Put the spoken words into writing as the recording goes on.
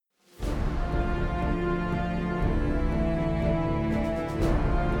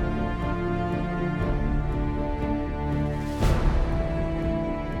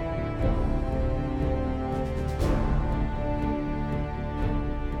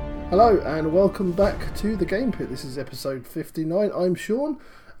Hello and welcome back to the Game Pit. This is episode 59. I'm Sean,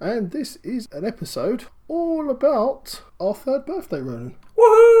 and this is an episode all about our third birthday, Ronan.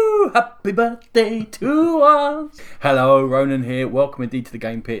 Woohoo! Happy birthday to us! Hello, Ronan here. Welcome indeed to the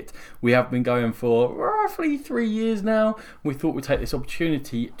Game Pit. We have been going for roughly 3 years now. We thought we'd take this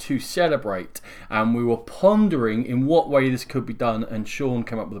opportunity to celebrate, and we were pondering in what way this could be done, and Sean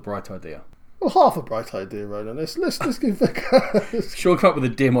came up with a bright idea. Well, half a bright idea, Ronan. Let's give Sean came up with a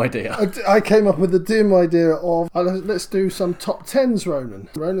dim idea. I came up with the dim idea of let's do some top tens, Ronan.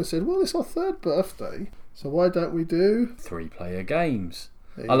 Ronan said, well, it's our third birthday, so why don't we do 3-player games?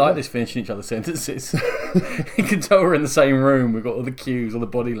 I like this finishing each other's sentences. You can tell we're in the same room. We've got all the cues, all the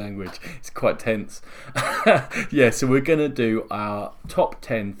body language. It's quite tense. Yeah, so we're going to do our top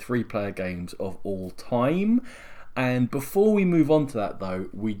 10 3-player games of all time. And before we move on to that, though,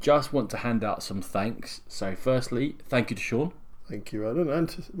 we just want to hand out some thanks. So firstly, thank you to Sean. Thank you, Ronan. And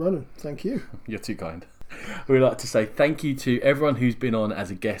to Ronan, thank you. You're too kind. We'd like to say thank you to everyone who's been on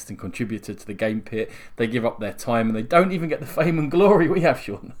as a guest and contributor to the Game Pit. They give up their time and they don't even get the fame and glory we have,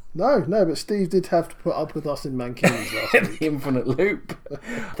 Sean. No, but Steve did have to put up with us in Mankini last week. The infinite loop.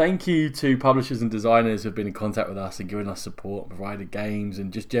 Thank you to publishers and designers who have been in contact with us and given us support, provided games,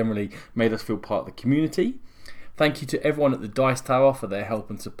 and just generally made us feel part of the community. Thank you to everyone at the Dice Tower for their help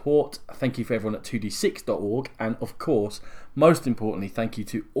and support. Thank you for everyone at 2d6.org. And of course, most importantly, thank you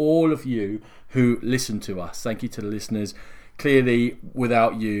to all of you who listen to us. Thank you to the listeners. Clearly,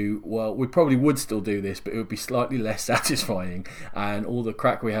 without you, well, we probably would still do this, but it would be slightly less satisfying. And all the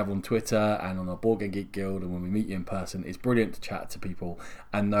crack we have on Twitter and on our Board Game Geek Guild and when we meet you in person, it's brilliant to chat to people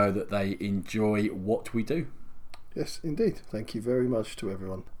and know that they enjoy what we do. Yes, indeed. Thank you very much to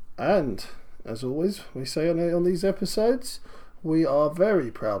everyone. And as always, we say on these episodes, we are very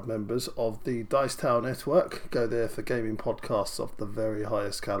proud members of the Dice Tower Network. Go there for gaming podcasts of the very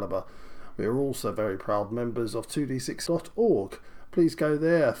highest calibre. We are also very proud members of 2d6.org. Please go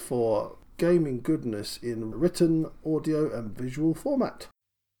there for gaming goodness in written, audio and visual format.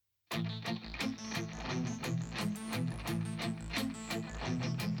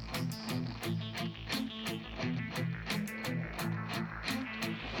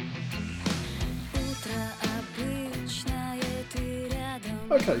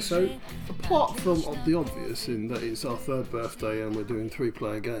 Okay, so apart from the obvious in that it's our third birthday and we're doing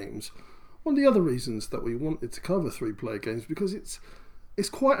 3-player games, one of the other reasons that we wanted to cover 3-player games because it's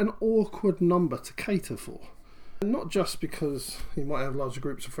quite an awkward number to cater for. And not just because you might have larger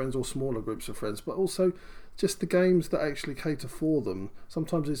groups of friends or smaller groups of friends, but also just the games that actually cater for them.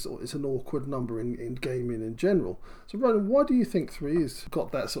 Sometimes it's an awkward number in gaming in general. So Ronan, why do you think 3 has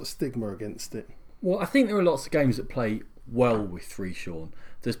got that sort of stigma against it? Well, I think there are lots of games that play well with 3, Sean.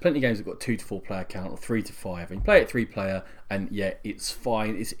 There's plenty of games that got 2 to 4 player count or 3 to 5, and you play it 3-player, and yeah, it's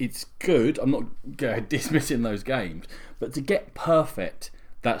fine. It's good. I'm not dismissing those games, but to get perfect,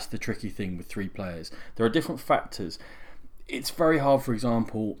 that's the tricky thing with 3 players. There are different factors. It's very hard, for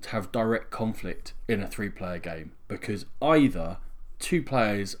example, to have direct conflict in a 3-player game because either 2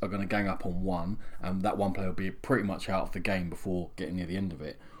 players are going to gang up on one, and that one player will be pretty much out of the game before getting near the end of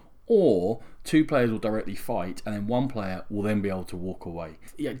it. Or 2 players will directly fight and then 1 player will then be able to walk away.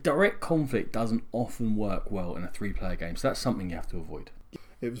 Yeah, direct conflict doesn't often work well in a 3-player game, so that's something you have to avoid.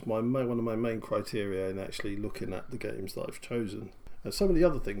 It was one of my main criteria in actually looking at the games that I've chosen. And some of the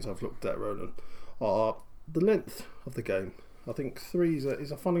other things I've looked at, Ronan, are the length of the game. I think 3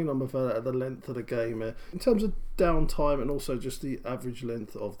 is a funny number for the length of the game in terms of downtime and also just the average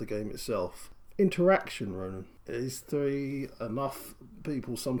length of the game itself. Interaction, Ronan. Is 3 enough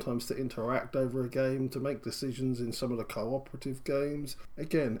people sometimes to interact over a game, to make decisions in some of the cooperative games?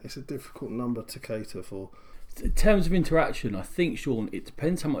 Again, it's a difficult number to cater for. In terms of interaction, I think, Sean, it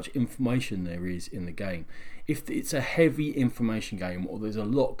depends how much information there is in the game. If it's a heavy information game or there's a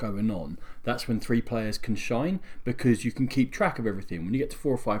lot going on, that's when 3 players can shine because you can keep track of everything. When you get to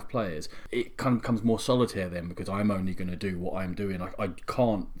 4 or 5 players, it kind of becomes more solitaire then because I'm only going to do what I'm doing. I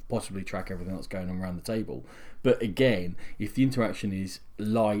can't possibly track everything that's going on around the table. But again, if the interaction is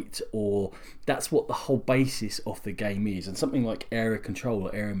light or that's what the whole basis of the game is, and something like area control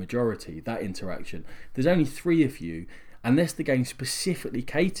or area majority, that interaction, there's only 3 of you. Unless the game specifically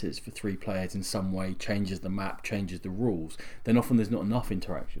caters for 3 players in some way, changes the map, changes the rules, then often there's not enough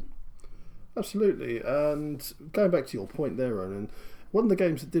interaction. Absolutely, and going back to your point there, Ronan, one of the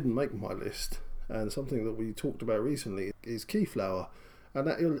games that didn't make my list, and something that we talked about recently, is Keyflower, and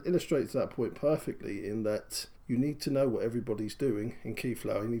that illustrates that point perfectly in that you need to know what everybody's doing in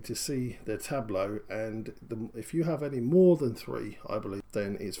Keyflower. You need to see their tableau, and if you have any more than 3, I believe,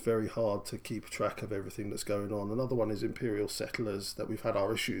 then it's very hard to keep track of everything that's going on. Another one is Imperial Settlers that we've had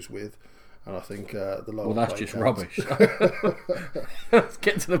our issues with, and I think the lower. Well, that's just rubbish. Let's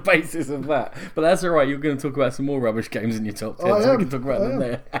get to the basis of that. But that's all right. You're going to talk about some more rubbish games in your top 10, so we can talk about them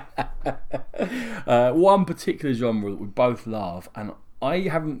there. One particular genre that we both love, and I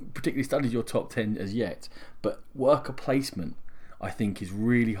haven't particularly studied your top 10 as yet, but worker placement, I think, is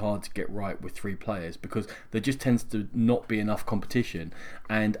really hard to get right with 3 players because there just tends to not be enough competition.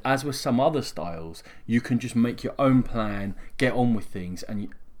 And as with some other styles, you can just make your own plan, get on with things, and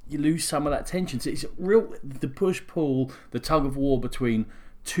you lose some of that tension. So it's the push-pull, the tug-of-war between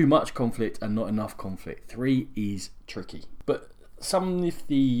too much conflict and not enough conflict. 3 is tricky. But some of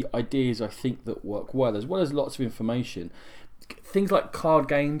the ideas I think that work well, as well as lots of information, things like card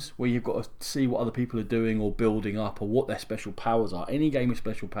games where you've got to see what other people are doing or building up or what their special powers are. Any game with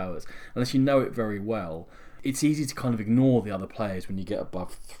special powers, unless you know it very well, it's easy to kind of ignore the other players when you get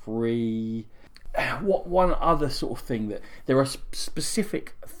above 3. One other sort of thing, that there are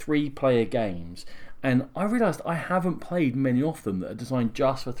specific 3-player games, and I realised I haven't played many of them that are designed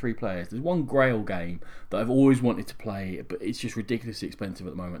just for 3 players. There's one Grail game that I've always wanted to play, but it's just ridiculously expensive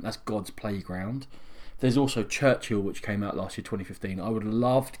at the moment. That's God's Playground. There's also Churchill, which came out last year, 2015. I would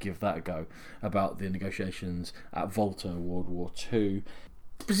love to give that a go, about the negotiations at Volta, World War II.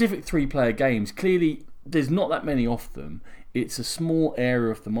 Specific 3-player games, clearly there's not that many of them. It's a small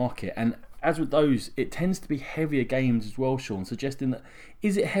area of the market, and as with those, it tends to be heavier games as well, Sean, suggesting that,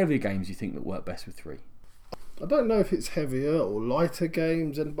 is it heavier games you think that work best with 3? I don't know if it's heavier or lighter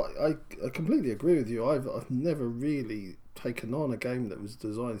games, but I completely agree with you. I've never really taken on a game that was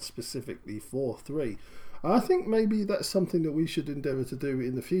designed specifically for 3. I think maybe that's something that we should endeavour to do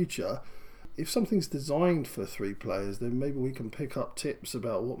in the future. If something's designed for 3 players, then maybe we can pick up tips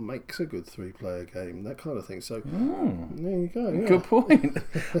about what makes a good 3-player game, that kind of thing. So there you go. Yeah. Good point.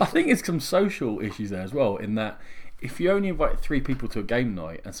 I think there's some social issues there as well, in that if you only invite 3 people to a game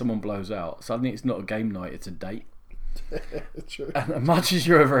night and someone blows out, suddenly it's not a game night, it's a date. True. And as much as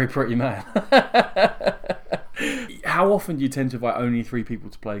you're a very pretty man, how often do you tend to invite only 3 people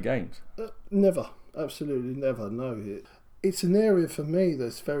to play games? Never. Absolutely never. No. It's an area for me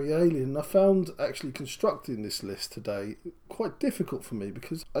that's very alien. I found actually constructing this list today quite difficult for me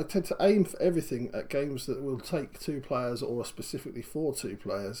because I tend to aim for everything at games that will take 2 players or are specifically for 2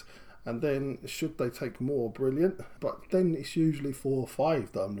 players. And then, should they take more, brilliant. But then it's usually 4 or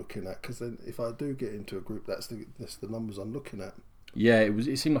 5 that I'm looking at, because then if I do get into a group, that's the numbers I'm looking at. Yeah,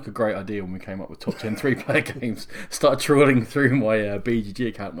 it seemed like a great idea when we came up with top 10 3-player games. Started trawling through my BGG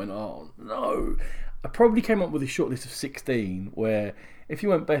account and went, oh no. I probably came up with a short list of 16, where if you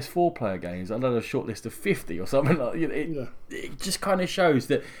went best 4-player games, I'd had a short list of 50 or something like that. It just kind of shows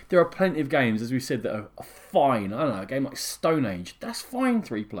that there are plenty of games, as we said, that are fine. I don't know, a game like Stone Age, that's fine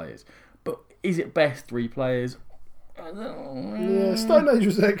 3 players. But is it best 3 players? Yeah, Stone Age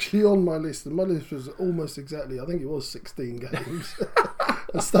was actually on my list, and my list was almost exactly, I think it was 16 games.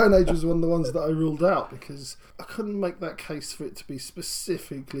 And Stone Age was one of the ones that I ruled out because I couldn't make that case for it to be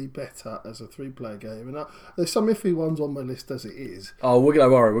specifically better as a 3-player game. And there's some iffy ones on my list as it is. Oh, we're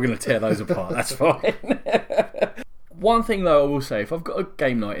going to tear those apart, that's fine. One thing though I will say, if I've got a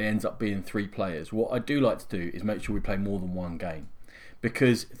game night and it ends up being 3 players, what I do like to do is make sure we play more than one game.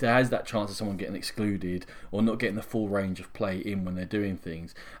 Because there has that chance of someone getting excluded or not getting the full range of play in when they're doing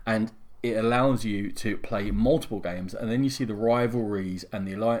things. And it allows you to play multiple games, and then you see the rivalries and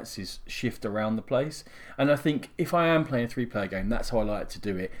the alliances shift around the place. And I think if I am playing a 3-player game, that's how I like to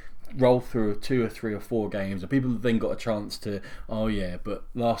do it. Roll through 2 or 3 or 4 games, and people have then got a chance to, oh yeah, but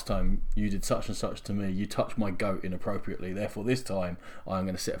last time you did such and such to me, you touched my goat inappropriately, therefore this time I'm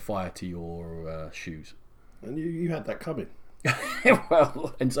going to set fire to your shoes. And you had that coming.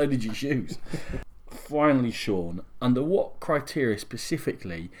 Well, and so did your shoes. Finally, Sean, under what criteria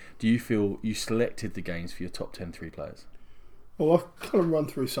specifically do you feel you selected the games for your top 10 3-players? Well, I've kind of run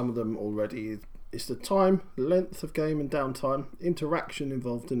through some of them already. It's the time, length of game and downtime, interaction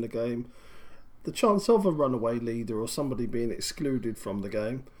involved in the game, the chance of a runaway leader or somebody being excluded from the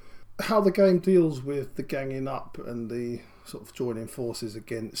game, how the game deals with the ganging up and the sort of joining forces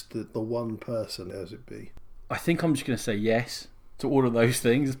against the one person, as it be. I think I'm just going to say yes to all of those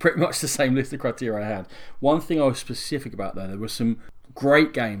things. It's pretty much the same list of criteria I had. One thing I was specific about there were some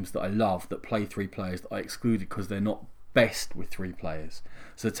great games that I love that play 3 players that I excluded because they're not best with 3 players.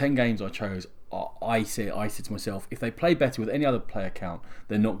 So the 10 games I chose, I said to myself, if they play better with any other player count,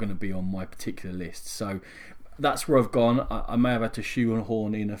 they're not going to be on my particular list. So that's where I've gone. I may have had to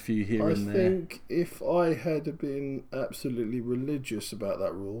shoehorn in a few here and there. I think if I had been absolutely religious about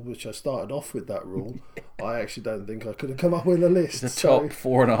that rule, which I started off with that rule, I actually don't think I could have come up with a list. The top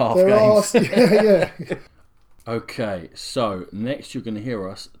 4.5 games. Yeah. Okay, so next you're going to hear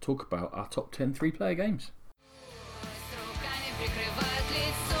us talk about our top 10 3-player games.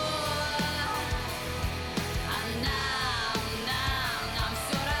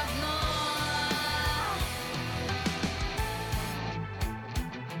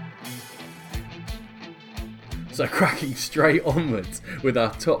 So cracking straight onwards with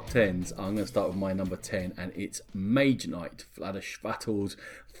our top 10s, I'm going to start with my number 10, and it's Mage Knight, Vlaada Chvátil's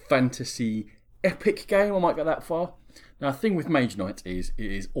fantasy epic game. I might go that far. Now, the thing with Mage Knight is it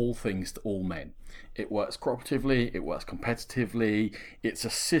is all things to all men. It works cooperatively, it works competitively, it's a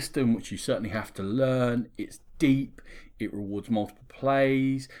system which you certainly have to learn, it's deep, it rewards multiple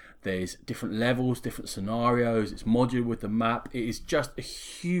plays, there's different levels, different scenarios, it's modular with the map. It is just a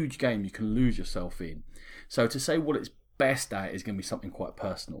huge game you can lose yourself in. So to say what it's best at is going to be something quite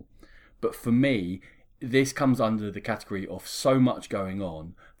personal. But for me, this comes under the category of so much going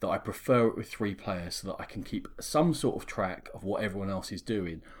on that I prefer it with 3 players so that I can keep some sort of track of what everyone else is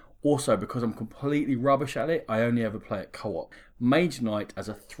doing. Also, because I'm completely rubbish at it, I only ever play it co-op. Mage Knight as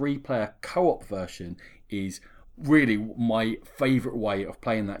a 3-player co-op version is really my favourite way of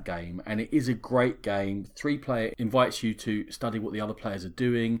playing that game, and it is a great game. 3-player invites you to study what the other players are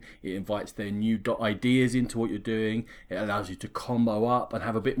doing, it invites their new ideas into what you're doing, it allows you to combo up and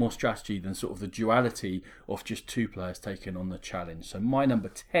have a bit more strategy than sort of the duality of just 2 players taking on the challenge. So my number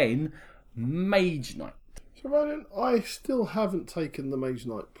 10, Mage Knight. So Ronan, I still haven't taken the Mage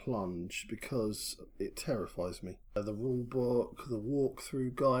Knight plunge because it terrifies me. The rule book, the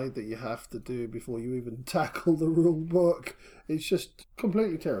walkthrough guide that you have to do before you even tackle the rule book, it just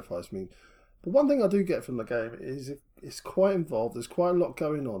completely terrifies me. But one thing I do get from the game is it's quite involved, there's quite a lot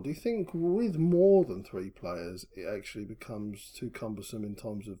going on. Do you think with more than 3 players it actually becomes too cumbersome in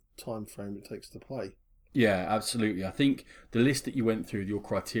terms of time frame it takes to play? Yeah, absolutely. I think the list that you went through, your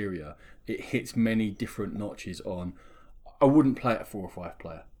criteria, it hits many different notches on. I wouldn't play it 4 or 5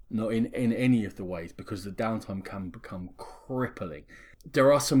 player, not in any of the ways, because the downtime can become crippling.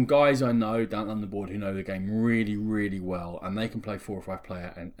 There are some guys I know down on the board who know the game really, really well, and they can play 4 or 5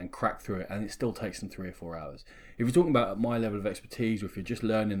 player and crack through it, and it still takes them 3 or 4 hours. If you're talking about at my level of expertise, or if you're just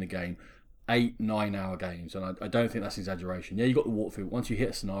learning the game, 8-9 hour games, and I don't think that's an exaggeration. Yeah, you got the walkthrough. Once you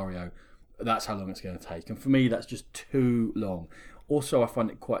hit a scenario, that's how long it's going to take, and for me that's just too long. Also, I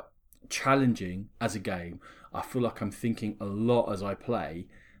find it quite challenging as a game. I feel like I'm thinking a lot as I play,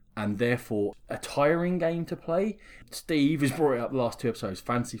 and therefore a tiring game to play. Steve has brought it up the last 2 episodes,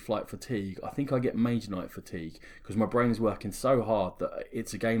 Fantasy Flight fatigue. I think I get Mage Knight fatigue because my brain is working so hard that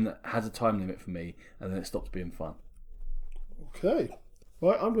it's a game that has a time limit for me, and then it stops being fun. Okay,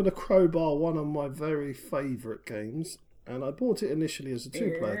 right, I'm going to crowbar one of my very favourite games, and I bought it initially as a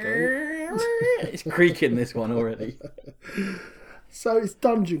 2-player game. It's creaking, this one already. So it's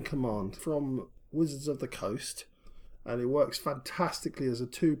Dungeon Command from Wizards of the Coast, and it works fantastically as a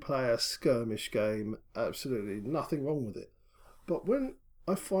 2-player skirmish game. Absolutely nothing wrong with it. But when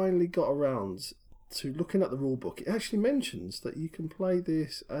I finally got around to looking at the rulebook, it actually mentions that you can play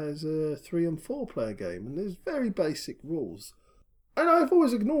this as a 3 and 4-player game, and there's very basic rules. And I've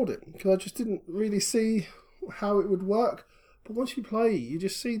always ignored it because I just didn't really see how it would work. But once you play, you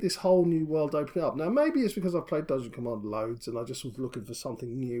just see this whole new world opening up. Now, maybe it's because I've played Dungeon Command loads and I just was looking for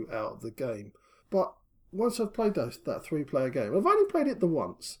something new out of the game. But once I've played that 3-player game, I've only played it the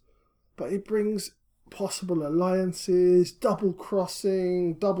once, but it brings possible alliances, double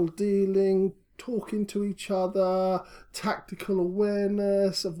crossing, double dealing, talking to each other, tactical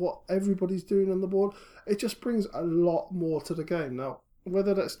awareness of what everybody's doing on the board. It just brings a lot more to the game. Now,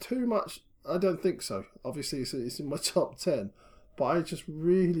 whether that's too much, I don't think so. Obviously, it's in my top 10. But I just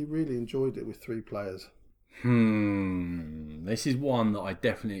really, really enjoyed it with 3 players. This is one that I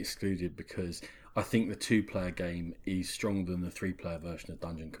definitely excluded because I think the 2-player game is stronger than the 3-player version of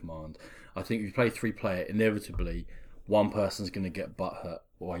Dungeon Command. I think if you play 3-player, inevitably, one person's going to get butthurt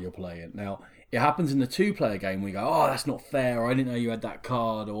while you're playing. Now, it happens in the 2-player game where you go, oh, that's not fair, or I didn't know you had that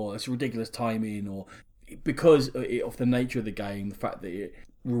card, or it's ridiculous timing, or because of the nature of the game, the fact that it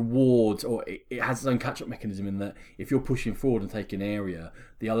rewards, or it has its own catch-up mechanism in that if you're pushing forward and taking area,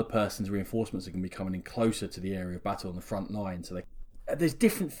 the other person's reinforcements are going to be coming in closer to the area of battle on the front line. So there's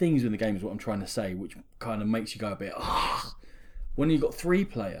different things in the game is what I'm trying to say, which kind of makes you go a bit, when you've got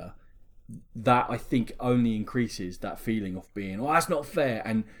 3-player, that I think only increases that feeling of being, that's not fair,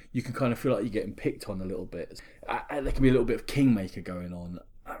 and you can kind of feel like you're getting picked on a little bit. There can be a little bit of kingmaker going on.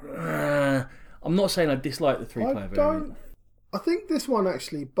 I'm not saying I dislike the three-player variant. I think this one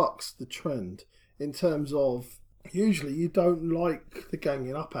actually bucks the trend in terms of usually you don't like the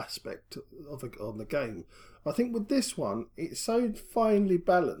ganging up aspect on the game. I think with this one, it's so finely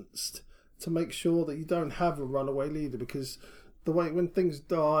balanced to make sure that you don't have a runaway leader, because the way when things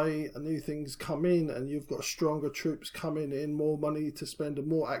die and new things come in and you've got stronger troops coming in, more money to spend and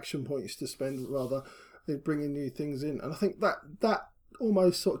more action points to spend, rather than bringing new things in. And I think that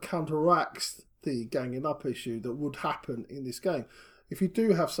almost sort of counteracts the ganging up issue that would happen in this game. If you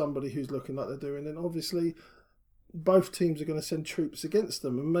do have somebody who's looking like they're doing, then obviously both teams are going to send troops against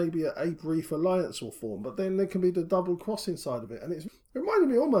them, and maybe a brief alliance will form, but then there can be the double crossing side of it. And it reminded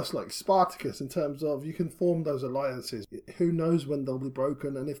me almost like Spartacus in terms of you can form those alliances. Who knows when they'll be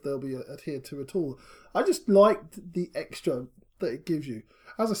broken and if they'll be adhered to at all. I just liked the extra that it gives you.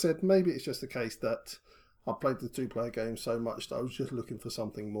 As I said, maybe it's just the case that I played the two-player game so much that I was just looking for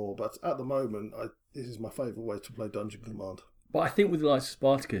something more. But at the moment, this is my favourite way to play Dungeon Command. But I think with the likes of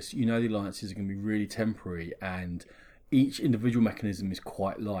Spartacus, the alliances are going to be really temporary and each individual mechanism is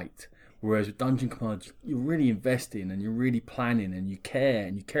quite light. Whereas with Dungeon Command, you're really investing and you're really planning and you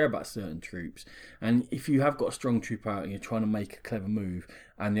care about certain troops. And if you have got a strong troop out and you're trying to make a clever move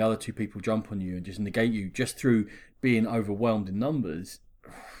and the other two people jump on you and just negate you just through being overwhelmed in numbers,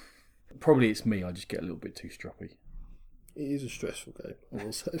 probably it's me, I just get a little bit too stroppy. It is a stressful game, I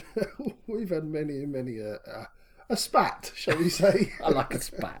will say. We've had many a spat, shall we say. I like a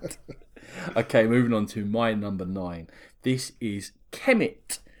spat. Okay, moving on to my number 9. This is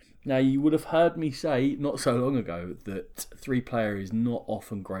Kemet. Now, you would have heard me say not so long ago that 3-player is not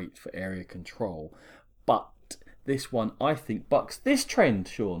often great for area control, but this one, I think, bucks this trend,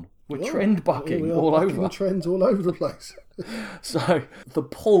 Sean. We're trend bucking all over. Trends all over the place. So, the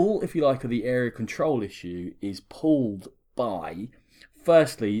pull, if you like, of the area control issue is pulled by...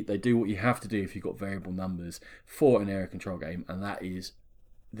 Firstly, they do what you have to do if you've got variable numbers for an area control game, and that is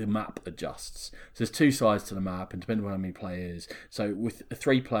the map adjusts. So there's 2 sides to the map, and depending on how many players. So with a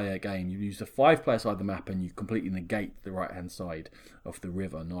 3-player game, you use the 5-player side of the map, and you completely negate the right-hand side of the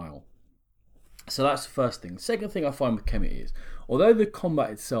River Nile. So that's the first thing. Second thing I find with Kemet is, although the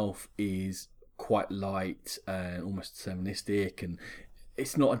combat itself is quite light and almost deterministic, and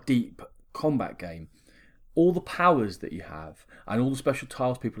it's not a deep combat game, all the powers that you have and all the special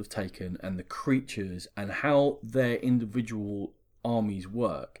tiles people have taken and the creatures and how their individual armies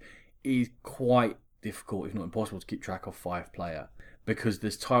work is quite difficult, if not impossible, to keep track of 5-player, because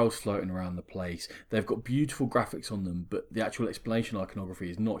there's tiles floating around the place. They've got beautiful graphics on them, but the actual explanation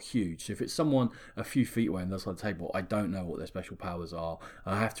iconography is not huge. So if it's someone a few feet away on the other side of the table, I don't know what their special powers are.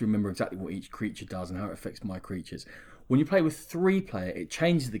 I have to remember exactly what each creature does and how it affects my creatures. When you play with 3-player, it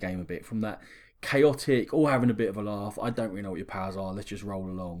changes the game a bit from that chaotic, all having a bit of a laugh, I don't really know what your powers are, let's just roll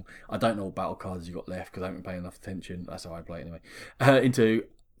along, I don't know what battle cards you got left because I haven't paid enough attention, that's how I play anyway, into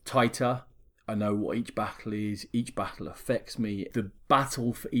tighter, I know what each battle is, each battle affects me, the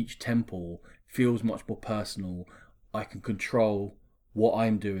battle for each temple feels much more personal, I can control what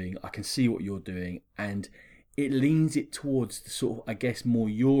I'm doing, I can see what you're doing, and it leans it towards the sort of, I guess, more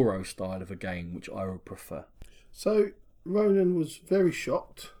Euro style of a game, which I would prefer. So Ronan was very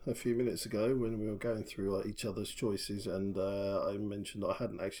shocked a few minutes ago when we were going through each other's choices, and I mentioned that I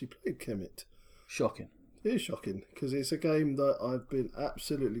hadn't actually played Kemet. Shocking. It is shocking, because it's a game that I've been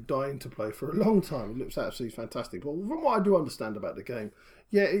absolutely dying to play for a long time. It looks absolutely fantastic. But from what I do understand about the game,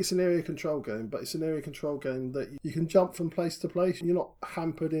 yeah, it's an area control game, but it's an area control game that you can jump from place to place. You're not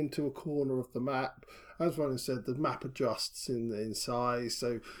hampered into a corner of the map. As Ronan said, the map adjusts in size,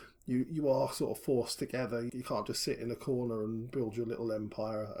 so you are sort of forced together. You can't just sit in a corner and build your little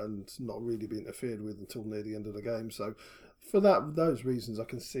empire and not really be interfered with until near the end of the game. So for those reasons, I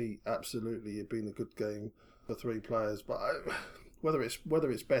can see absolutely it being a good game for 3 players. But whether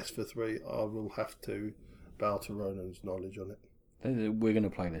it's best for 3, I will have to bow to Ronan's knowledge on it. We're going to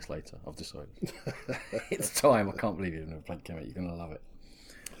play this later, I've decided. It's time. I can't believe you've never played Kemet. You're going to love it.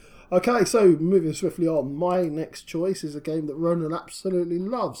 Okay, so moving swiftly on, my next choice is a game that Ronan absolutely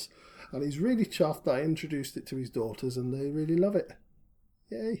loves, and he's really chuffed that I introduced it to his daughters and they really love it.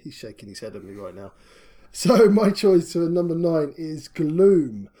 Yeah, he's shaking his head at me right now. So my choice for number 9 is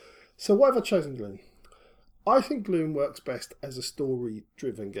Gloom. So why have I chosen Gloom? I think Gloom works best as a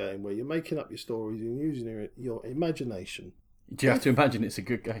story-driven game where you're making up your stories and using your imagination. Do you have to imagine it's a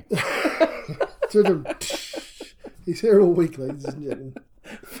good game? He's here all week, ladies and gentlemen.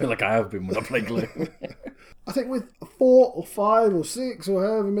 I feel like I have been when I play Gloom. I think with 4 or 5 or 6 or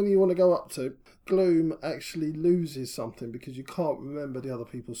however many you want to go up to, Gloom actually loses something because you can't remember the other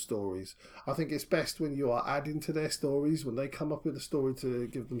people's stories. I think it's best when you are adding to their stories, when they come up with a story to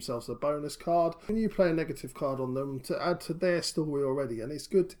give themselves a bonus card, when you play a negative card on them to add to their story already, and it's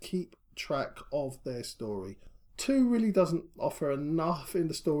good to keep track of their story. 2 really doesn't offer enough in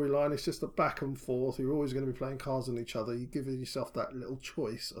the storyline. It's just a back and forth. You're always going to be playing cards on each other. You give yourself that little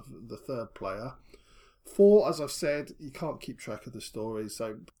choice of the third player. 4, as I've said, you can't keep track of the story.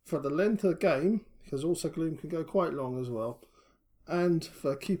 So for the length of the game, because also Gloom can go quite long as well, and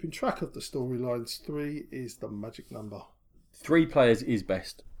for keeping track of the storylines, 3 is the magic number. 3 players is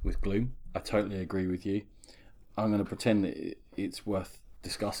best with Gloom. I totally agree with you. I'm going to pretend that it's worth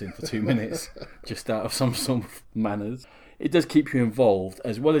discussing for 2 minutes, just out of some sort of manners. It does keep you involved,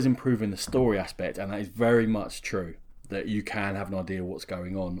 as well as improving the story aspect, and that is very much true, that you can have an idea what's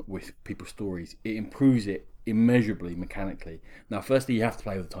going on with people's stories. It improves it immeasurably mechanically. Now, firstly, you have to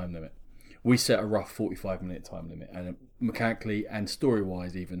play with a time limit. We set a rough 45-minute time limit, and mechanically and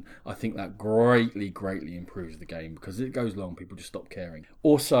story-wise even, I think that greatly improves the game, because as it goes long, people just stop caring.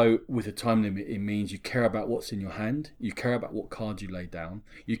 Also, with a time limit, it means you care about what's in your hand, you care about what cards you lay down,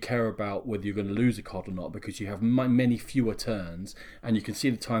 you care about whether you're going to lose a card or not, because you have many fewer turns, and you can see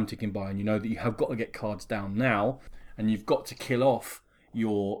the time ticking by, and you know that you have got to get cards down now, and you've got to kill off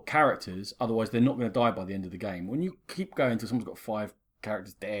your characters, otherwise they're not going to die by the end of the game. When you keep going until someone's got 5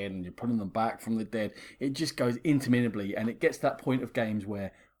 characters dead and you're putting them back from the dead, it just goes interminably, and it gets to that point of games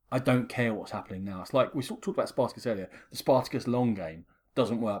where I don't care what's happening now. It's like we talked about Spartacus earlier. The Spartacus long game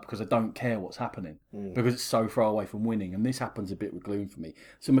doesn't work because I don't care what's happening because it's so far away from winning, and this happens a bit with Gloom for me.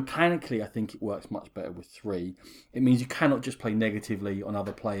 So mechanically I think it works much better with 3. It means you cannot just play negatively on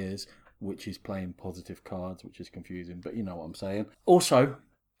other players, which is playing positive cards, which is confusing, but you know what I'm saying. Also,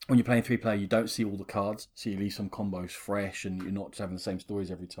 when you're playing 3-player, you don't see all the cards, so you leave some combos fresh, and you're not just having the same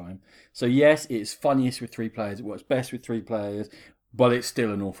stories every time. So yes, it's funniest with 3 players, it works best with 3 players, but it's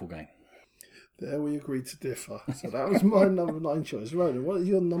still an awful game. There we agreed to differ. So that was my number 9 choice. Ronan, what is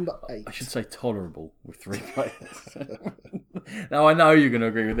your number 8? I should say tolerable with 3 players. Now, I know you're going to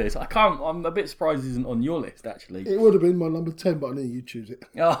agree with this. I'm a bit surprised it isn't on your list, actually. It would have been my number 10, but I knew you'd choose it.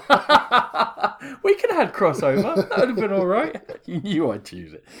 We could have had crossover. That would have been all right. You knew I'd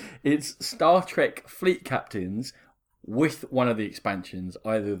choose it. It's Star Trek Fleet Captains with one of the expansions,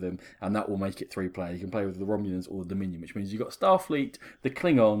 either of them, and that will make it 3-player. You can play with the Romulans or the Dominion, which means you've got Starfleet, the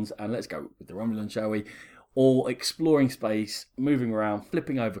Klingons, and let's go with the Romulans, shall we? All exploring space, moving around,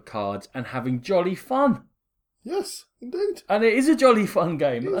 flipping over cards, and having jolly fun. Yes, indeed. And it is a jolly fun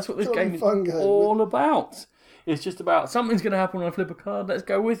game. That's what this game is all about. It's just about something's going to happen when I flip a card, let's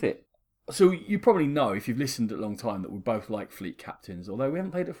go with it. So you probably know, if you've listened a long time, that we both like Fleet Captains, although we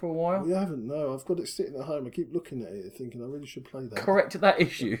haven't played it for a while. We haven't, no. I've got it sitting at home. I keep looking at it thinking I really should play that. Correct that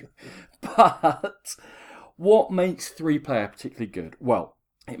issue. But what makes 3-player particularly good? Well,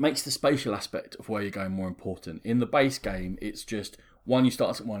 it makes the spatial aspect of where you're going more important. In the base game, it's just one you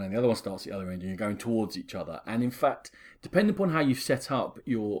start at one end, the other one starts at the other end, and you're going towards each other. And in fact, depending upon how you've set up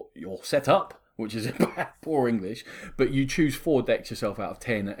your setup, which is poor English, but you choose 4 decks yourself out of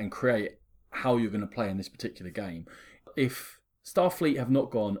 10 and create how you're going to play in this particular game. If Starfleet have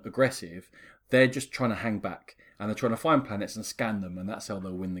not gone aggressive, they're just trying to hang back, and they're trying to find planets and scan them, and that's how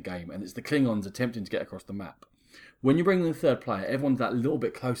they'll win the game. And it's the Klingons attempting to get across the map. When you bring in the 3rd player, everyone's that little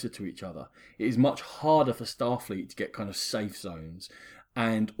bit closer to each other. It is much harder for Starfleet to get kind of safe zones.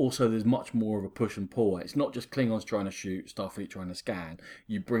 And also there's much more of a push and pull. It's not just Klingons trying to shoot, Starfleet trying to scan.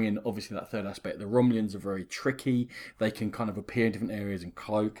 You bring in, obviously, that 3rd aspect. The Romulans are very tricky. They can kind of appear in different areas and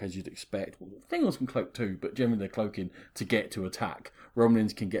cloak, as you'd expect. Well, Klingons can cloak too, but generally they're cloaking to get to attack.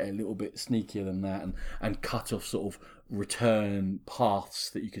 Romulans can get a little bit sneakier than that and cut off sort of return paths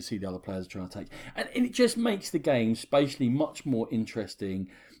that you can see the other players are trying to take. And it just makes the game spatially much more interesting.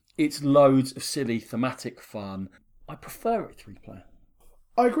 It's loads of silly thematic fun. I prefer it 3-player.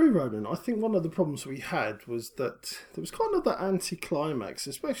 I agree, Ronan. I think one of the problems we had was that there was kind of that anti-climax,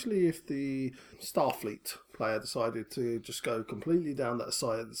 especially if the Starfleet player decided to just go completely down that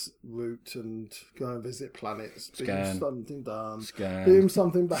science route and go and visit planets, beam something down, beam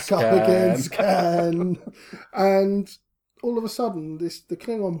something back up again, scan, and all of a sudden the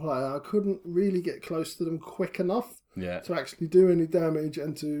Klingon player couldn't really get close to them quick enough to actually do any damage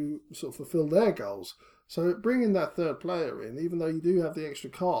and to sort of fulfill their goals. So bringing that 3rd player in, even though you do have the extra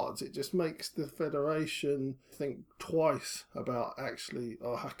cards, it just makes the Federation think twice about actually,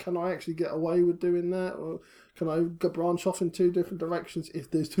 can I actually get away with doing that? Or can I branch off in 2 different directions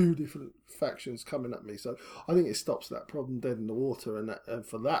if there's 2 different factions coming at me. So I think it stops that problem dead in the water, and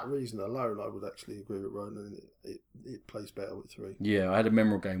for that reason alone, I would actually agree with Ronan. It plays better with 3. Yeah, I had a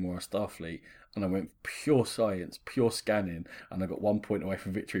memorable game where I Starfleet and I went pure science, pure scanning, and I got 1 point away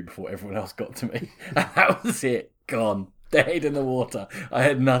from victory before everyone else got to me. And that was it. Gone. Dead in the water. I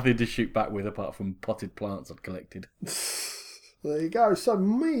had nothing to shoot back with apart from potted plants I'd collected. There you go. So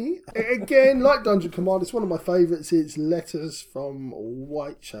me, again, like Dungeon Command, it's one of my favourites. It's Letters from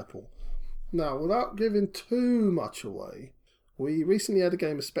Whitechapel. Now, without giving too much away, we recently had a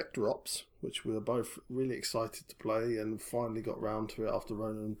game of Spectre Ops, which we were both really excited to play, and finally got round to it after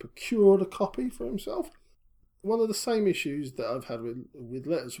Ronan procured a copy for himself. One of the same issues that I've had with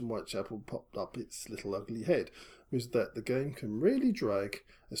Letters from Whitechapel popped up its little ugly head, was that the game can really drag,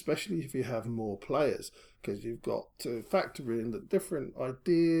 especially if you have more players, because you've got to factor in that different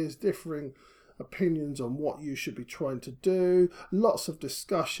ideas, differing opinions on what you should be trying to do, lots of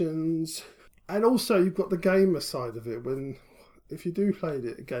discussions, and also you've got the gamer side of it. If you do play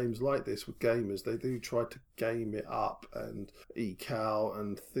games like this with gamers, they do try to game it up and eke out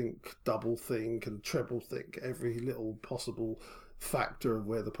and double think and treble think every little possible factor of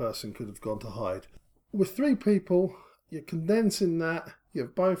where the person could have gone to hide. With 3 people, you're condensing that.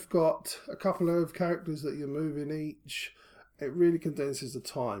 You've both got a couple of characters that you're moving each. It really condenses the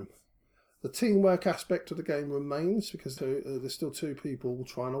time. The teamwork aspect of the game remains, because there's still 2 people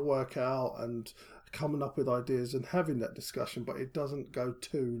trying to work out and coming up with ideas and having that discussion, but it doesn't go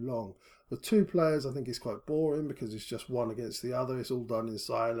too long. With 2 players, I think it's quite boring because it's just one against the other. It's all done in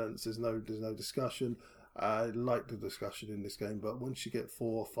silence. There's no discussion. I like the discussion in this game, but once you get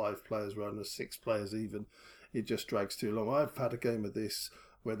 4 or 5 players running, or 6 players even, it just drags too long. I've had a game of this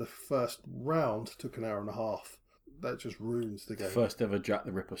where the first round took an hour and a half. That just ruins the game. First ever Jack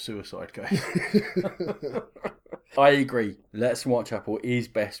the Ripper suicide game. I agree. Letters from Whitechapel is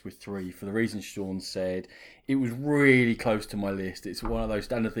best with 3 for the reasons Sean said. It was really close to my list. It's one of those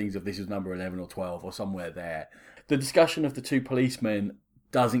standard things of this was number 11 or 12 or somewhere there. The discussion of the 2 policemen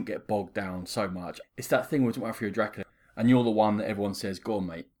doesn't get bogged down so much. It's that thing where it's if you're a Dracula and you're the one that everyone says, go on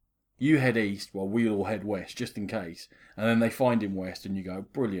mate, you head east while we all head west just in case, and then they find him west and you go,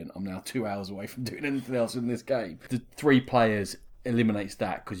 brilliant, I'm now 2 hours away from doing anything else in this game. The 3 players eliminates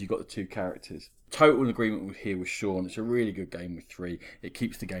that because you've got the 2 characters. Total agreement here with Sean. It's a really good game with 3. It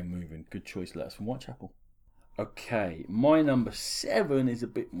keeps the game moving. Good choice, Letters from Whitechapel. Okay, my number 7 is a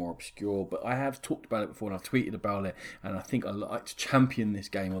bit more obscure, but I have talked about it before and I've tweeted about it, and I think I like to champion this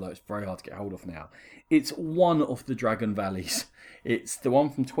game, although it's very hard to get hold of now. It's one of the Dragon Valleys. It's the one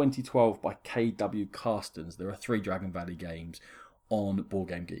from 2012 by KW Carstens. There are 3 Dragon Valley games on Board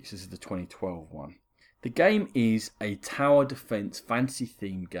Game Geeks. This is the 2012 one. The game is a tower defense fantasy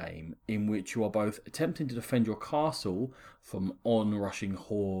themed game in which you are both attempting to defend your castle from onrushing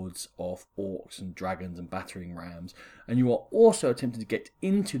hordes of orcs and dragons and battering rams, and you are also attempting to get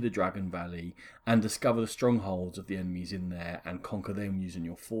into the Dragon Valley and discover the strongholds of the enemies in there and conquer them using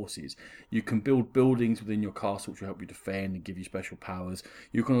your forces. You can build buildings within your castle which will help you defend and give you special powers.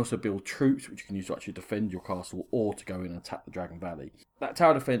 You can also build troops which you can use to actually defend your castle or to go in and attack the Dragon Valley. That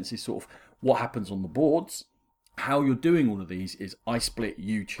tower defense is sort of what happens on the boards. How you're doing all of these is I split,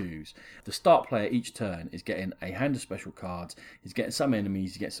 you choose. The start player each turn is getting a hand of special cards, he's getting some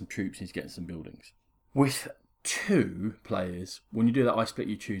enemies, he's getting some troops, he's getting some buildings. With 2 players, when you do that I split,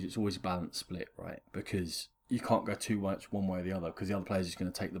 you choose, it's always a balanced split, right? Because you can't go too much one way or the other, because the other player is just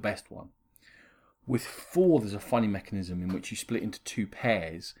going to take the best one. With 4, there's a funny mechanism in which you split into 2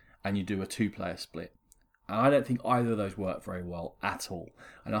 pairs and you do a 2-player split. And I don't think either of those work very well at all.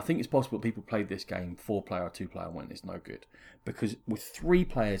 And I think it's possible that people played this game 4-player or 2-player and went, it's no good. Because with 3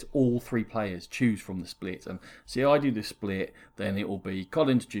 players, all 3 players choose from the split. And see, I do the split, then it will be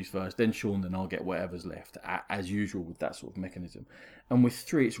Colin to choose first, then Sean, then I'll get whatever's left, as usual with that sort of mechanism. And with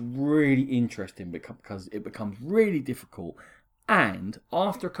 3, it's really interesting because it becomes really difficult. And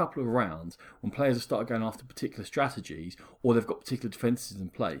after a couple of rounds, when players have started going after particular strategies, or they've got particular defences in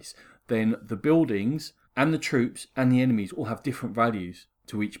place, then the buildings and the troops and the enemies all have different values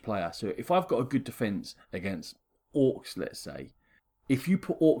to each player. So if I've got a good defence against orcs, let's say, if you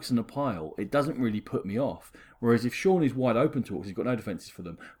put orcs in a pile, it doesn't really put me off. Whereas if Sean is wide open to orcs, he's got no defences for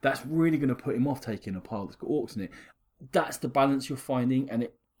them, that's really going to put him off taking a pile that's got orcs in it. That's the balance you're finding, and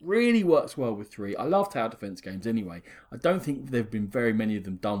it really works well with 3. I love tower defence games anyway. I don't think there have been very many of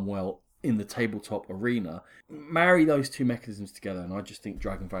them done well in the tabletop arena. Marry those 2 mechanisms together and I just think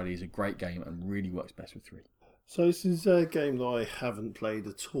Dragon Valley is a great game and really works best with 3. So this is a game that I haven't played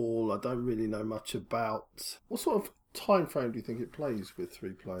at all. I don't really know much about. What sort of time frame do you think it plays with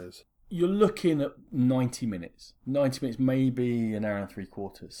 3 players? you're looking at 90 minutes. 90 minutes, maybe an hour and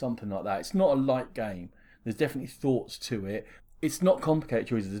 3/4, something like that. It's not a light game. There's definitely thoughts to it. It's not complicated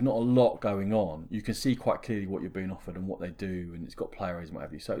choices. There's not a lot going on. You can see quite clearly what you're being offered and what they do, and it's got player aids and what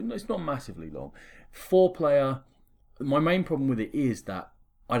have you. So it's not massively long. 4-player, my main problem with it is that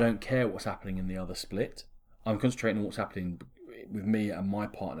I don't care what's happening in the other split. I'm concentrating on what's happening with me and my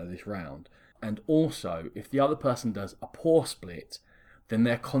partner this round. And also, if the other person does a poor split, then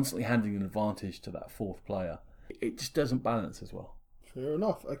they're constantly handing an advantage to that 4th player. It just doesn't balance as well. Fair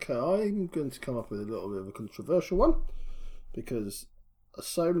enough. Okay, I'm going to come up with a little bit of a controversial one, because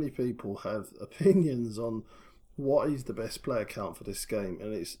so many people have opinions on what is the best player count for this game,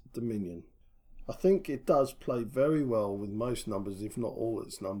 and it's Dominion. I think it does play very well with most numbers, if not all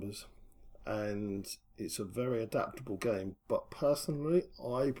its numbers, and it's a very adaptable game, but personally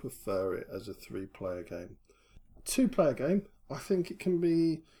I prefer it as a 3-player game. 2-player game, I think it can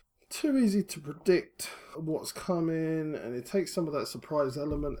be too easy to predict what's coming, and it takes some of that surprise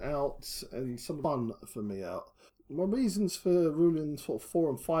element out and some fun for me out. My reasons for ruling sort of 4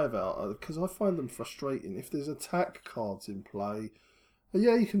 and 5 out are because I find them frustrating. If there's attack cards in play,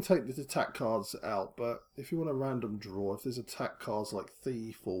 yeah, you can take the attack cards out, but if you want a random draw, if there's attack cards like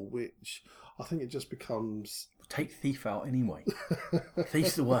Thief or Witch, I think it just becomes... Take Thief out anyway.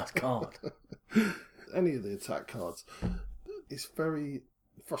 Thief's the worst card. Any of the attack cards. It's very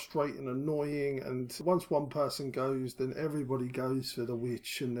frustrating, annoying, and once one person goes, then everybody goes for the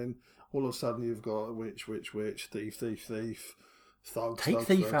Witch, and then all of a sudden you've got a Witch, Thief, Thug. Take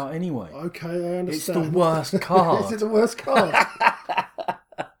Thief out anyway. Okay, I understand. It's the worst card. Is it the worst card?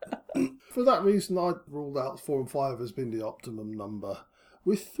 For that reason, I ruled out 4 and 5 as being the optimum number.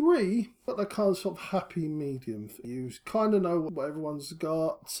 With 3, got that kind of sort of happy medium. You kind of know what everyone's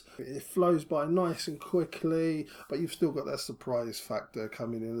got. It flows by nice and quickly, but you've still got that surprise factor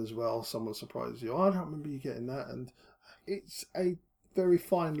coming in as well. Someone surprises you. I don't remember you getting that, and it's a very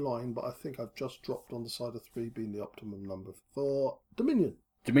fine line, but I think I've just dropped on the side of 3 being the optimum number for Dominion.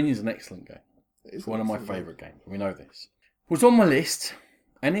 Dominion's an excellent game. It's one of my favourite games. We know this. It was on my list,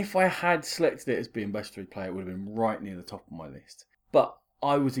 and if I had selected it as being best 3-player, it would have been right near the top of my list. But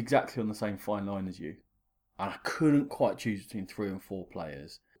I was exactly on the same fine line as you, and I couldn't quite choose between 3 and 4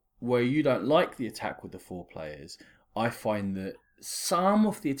 players. Where you don't like the attack with the 4 players, I find that some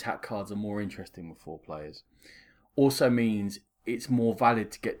of the attack cards are more interesting with 4 players. Also means it's more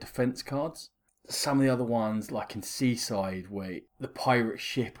valid to get defense cards. Some of the other ones, like in Seaside, where the pirate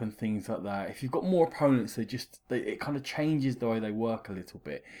ship and things like that, if you've got more opponents, it kind of changes the way they work a little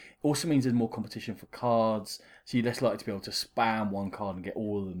bit. It also means there's more competition for cards, so you're less likely to be able to spam one card and get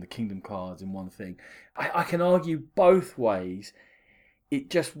all of them, the kingdom cards in one thing. I can argue both ways. It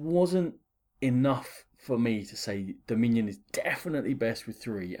just wasn't enough for me to say Dominion is definitely best with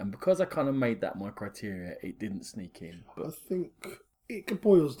 3, and because I kind of made that my criteria, it didn't sneak in. But I think it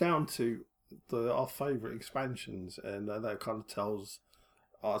boils down to our favourite expansions, and that kind of tells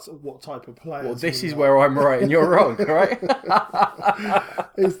us what type of players. Well, this is where I'm right and you're wrong, right?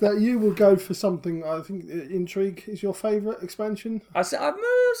 Is that you will go for something? I think Intrigue is your favourite expansion. I said,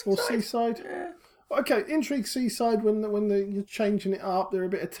 or Seaside. Yeah. Okay, Intrigue, Seaside. When you're changing it up, they're a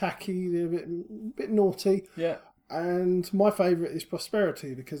bit attacky, they're a bit naughty. Yeah. And my favourite is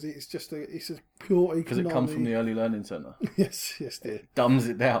Prosperity, because it's a pure economy. Because it comes from the Early Learning Centre. yes, dear. Dumbs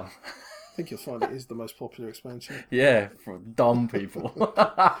it down. I think you'll find it is the most popular expansion. Yeah, for dumb people.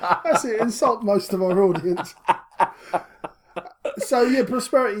 That's it, insult most of our audience. So yeah,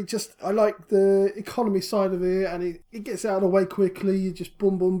 Prosperity, I like the economy side of it, and it gets out of the way quickly. You just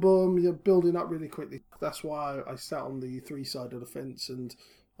boom, boom, boom, you're building up really quickly. That's why I sat on the 3 side of the fence, and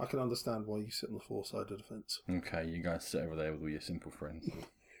I can understand why you sit on the 4 side of the fence. Okay, you guys sit over there with all your simple friends.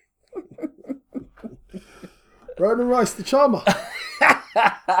 Ronan Rice, the Charmer.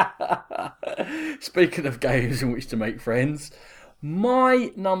 Speaking of games in which to make friends,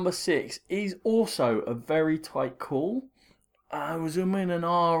 my number 6 is also a very tight call. I was in and in, and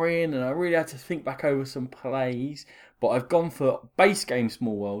I really had to think back over some plays, but I've gone for base game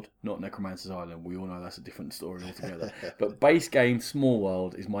Small World, not Necromancer's Island. We all know that's a different story altogether. But base game Small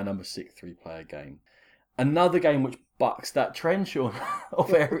World is my number 6 3-player game. Another game which bucks that trend, Sean,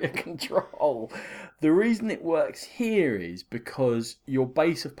 of area control. The reason it works here is because your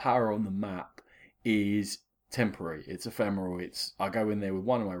base of power on the map is temporary. It's ephemeral. I go in there with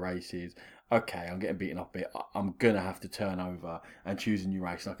one of my races. Okay, I'm getting beaten up a bit. I'm going to have to turn over and choose a new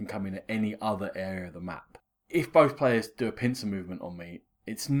race, and I can come in at any other area of the map. If both players do a pincer movement on me,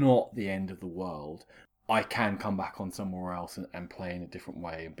 it's not the end of the world. I can come back on somewhere else and play in a different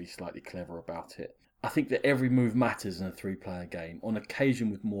way and be slightly clever about it. I think that every move matters in a 3-player game. On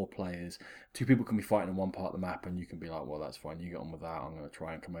occasion, with more players, 2 people can be fighting in one part of the map, and you can be like, well, that's fine, you get on with that. I'm going to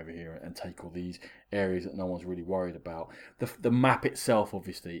try and come over here and take all these areas that no one's really worried about. The map itself,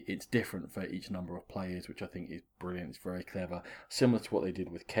 obviously, it's different for each number of players, which I think is brilliant. It's very clever. Similar to what they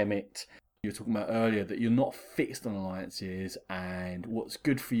did with Kemet. You were talking about earlier that you're not fixed on alliances, and what's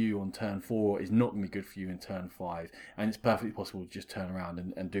good for you on turn 4 is not going to be good for you in turn 5, and it's perfectly possible to just turn around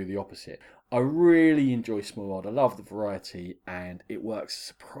and do the opposite. I really enjoy Small World. I love the variety, and it works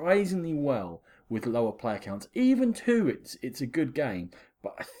surprisingly well with lower player counts. Even 2, it's a good game,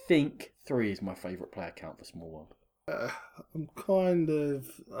 but I think 3 is my favourite player count for Small World. I'm kind of,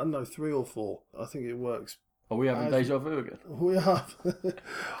 I don't know, 3 or 4. I think it works. Are we having deja vu again? We have.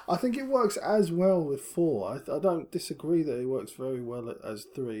 I think it works as well with 4. I don't disagree that it works very well as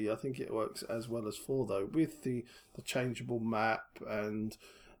 3. I think it works as well as 4, though, with the changeable map and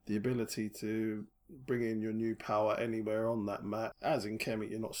the ability to bring in your new power anywhere on that map. As in Kemet,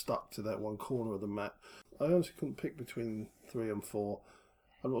 you're not stuck to that one corner of the map. I honestly couldn't pick between 3 and 4.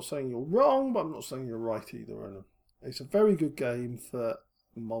 I'm not saying you're wrong, but I'm not saying you're right either, Alan. It's a very good game for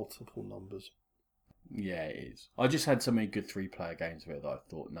multiple numbers. Yeah, it is. I just had so many good 3-player games with it that I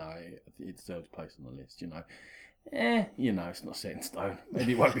thought, no, it deserves a place on the list, it's not set in stone.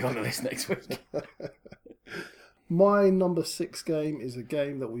 Maybe it won't be on the list next week. My number 6 game is a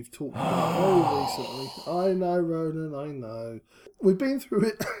game that we've talked about very recently. I know, Ronan, I know. We've been through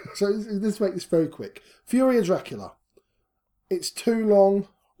it, so let's make this very quick. Fury of Dracula. It's too long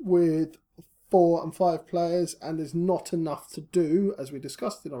with 4 and 5 players, and there's not enough to do, as we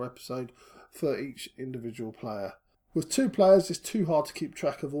discussed in our episode, for each individual player. With 2 players, it's too hard to keep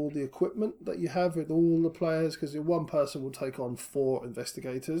track of all the equipment that you have with all the players, because one person will take on 4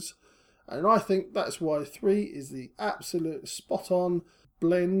 investigators. And I think that's why 3 is the absolute spot-on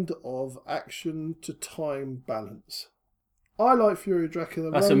blend of action to time balance. I like Fury of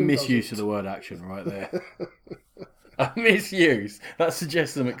Dracula. That's a misuse of the word action right there. A misuse. That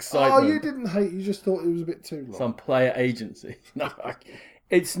suggests some excitement. Oh, you didn't hate, you just thought it was a bit too long. Some player agency. No,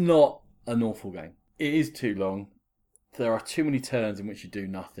 it's not an awful game. It is too long. There are too many turns in which you do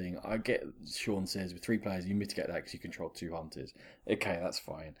nothing. I get, Sean says, with 3 players, you mitigate that because you control 2 hunters. Okay, that's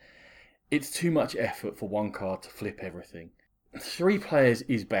fine. It's too much effort for 1 card to flip everything. 3 players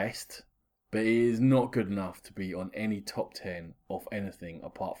is best, but it is not good enough to be on any top 10 of anything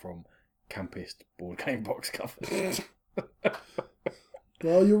apart from Campist board game box covers.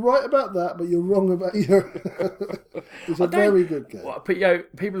 Well, you're right about that, but you're wrong about your... It's a very good game. Well,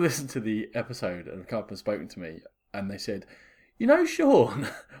 but, people listen to the episode and a couple have spoken to me and they said, Sean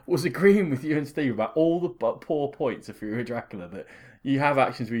was agreeing with you and Steve about all the poor points of Fury of Dracula, that you have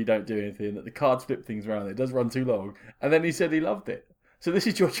actions where you don't do anything, that the cards flip things around, it does run too long, and then he said he loved it. So this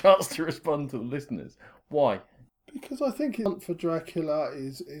is your chance to respond to the listeners. Why? Because I think Hunt for Dracula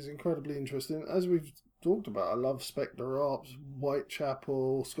is incredibly interesting. As we've talked about, I love Spectre Ops,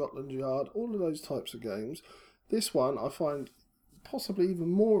 Whitechapel, Scotland Yard, all of those types of games. This one I find possibly even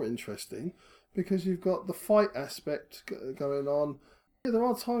more interesting because you've got the fight aspect going on. There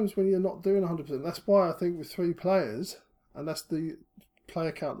are times when you're not doing 100%. That's why I think with 3 players, and that's the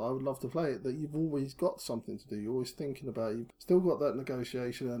player count that I would love to play it, that you've always got something to do. You're always thinking about it. You've still got that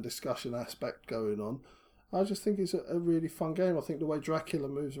negotiation and discussion aspect going on. I just think it's a really fun game. I think the way Dracula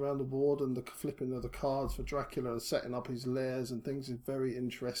moves around the board and the flipping of the cards for Dracula and setting up his lairs and things is very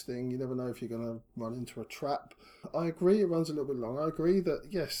interesting. You never know if you're going to run into a trap. I agree it runs a little bit long. I agree that,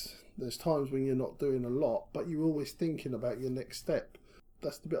 yes, there's times when you're not doing a lot, but you're always thinking about your next step.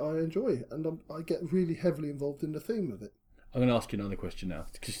 That's the bit I enjoy, and I get really heavily involved in the theme of it. I'm going to ask you another question now.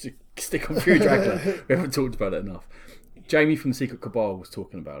 Just to stick on Fury Dracula. We haven't talked about it enough. Jamie from the Secret Cabal was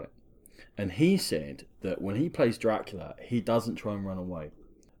talking about it. And he said that when he plays Dracula, he doesn't try and run away.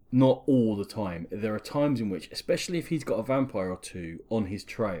 Not all the time. There are times in which, especially if he's got a vampire or 2 on his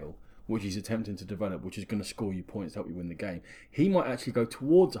trail, which he's attempting to develop, which is going to score you points to help you win the game, he might actually go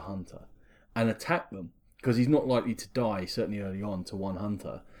towards a hunter and attack them, because he's not likely to die, certainly early on, to one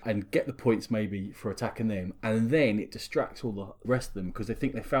hunter, and get the points maybe for attacking them, and then it distracts all the rest of them because they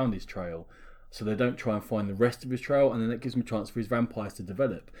think they found his trail, so they don't try and find the rest of his trail, and then that gives him a chance for his vampires to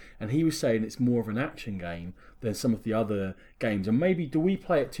develop. And he was saying it's more of an action game than some of the other games. And maybe, do we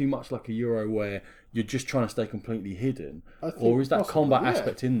play it too much like a Euro where you're just trying to stay completely hidden? Or is that combat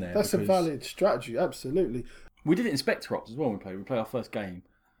aspect in there? That's a valid strategy, absolutely. We did it in Spectre Ops as well when we played our first game.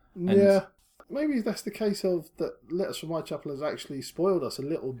 Yeah. Maybe that's the case of that Letters from Whitechapel has actually spoiled us a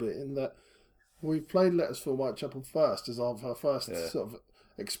little bit in that we've played Letters from Whitechapel first as our first sort of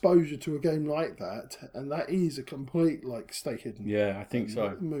exposure to a game like that, and that is a complete stay hidden. Yeah, I think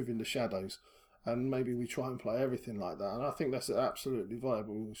so. Move in the shadows. and maybe we try and play everything like that. And I think that's an absolutely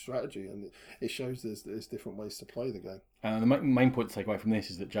viable strategy, and it shows there's different ways to play the game. And the main point to take away from this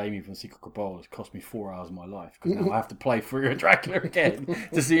is that Jamie from Secret Cabal has cost me 4 hours of my life, because now I have to play Fury of Dracula again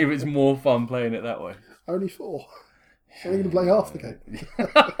to see if it's more fun playing it that way. Only 4. I'm going to play half the game.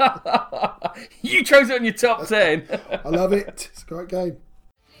 You chose it on your top 10. I love it. It's a great game.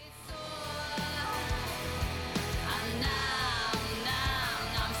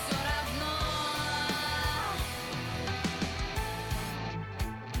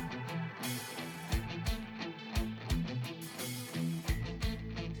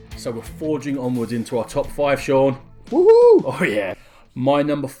 So we're forging onwards into our top 5, Sean. Woohoo! Oh yeah. My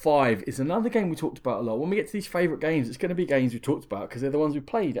number 5 is another game we talked about a lot. When we get to these favourite games, it's going to be games we talked about because they're the ones we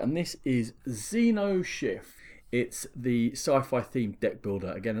played. And this is Xenoshift. It's the sci-fi themed deck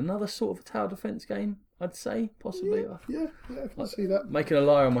builder. Again, another sort of a tower defence game, I'd say, possibly. Yeah, I can see that. Making a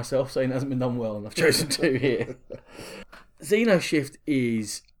liar of myself, saying it hasn't been done well, and I've chosen to here. Xenoshift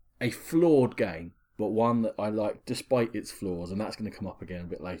is a flawed game, but one that I like despite its flaws, and that's going to come up again a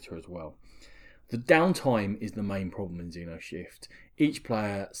bit later as well. The downtime is the main problem in Xenoshift. Each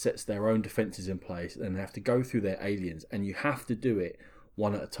player sets their own defences in place and they have to go through their aliens, and you have to do it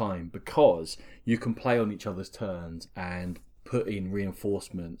one at a time because you can play on each other's turns and put in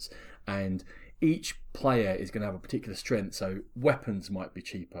reinforcements, and each player is going to have a particular strength. So weapons might be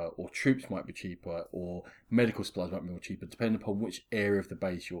cheaper, or troops might be cheaper, or medical supplies might be more cheaper, depending upon which area of the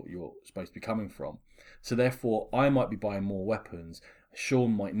base you're supposed to be coming from. So therefore, I might be buying more weapons.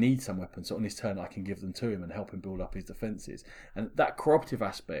 Sean might need some weapons, so on his turn I can give them to him and help him build up his defences. And that cooperative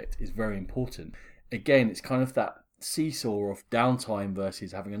aspect is very important. Again, it's kind of that seesaw of downtime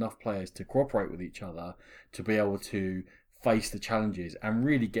versus having enough players to cooperate with each other to be able to face the challenges and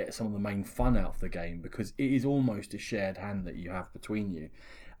really get some of the main fun out of the game, because it is almost a shared hand that you have between you.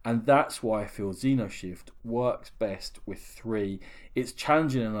 And that's why I feel Xenoshift works best with 3. It's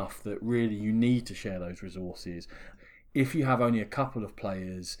challenging enough that really you need to share those resources. If you have only a couple of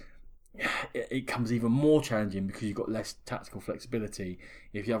players, it comes even more challenging because you've got less tactical flexibility.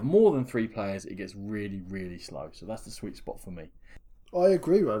 If you have more than 3 players, it gets really, really slow. So that's the sweet spot for me. I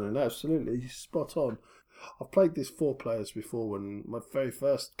agree, Ronan, absolutely. Spot on. I've played this 4 players before when my very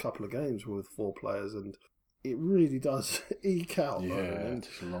first couple of games were with 4 players, and it really does eke out. Yeah, it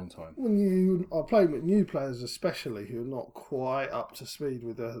takes a long time. When you are playing with new players especially who are not quite up to speed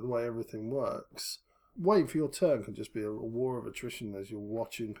with the way everything works, waiting for your turn can just be a war of attrition as you're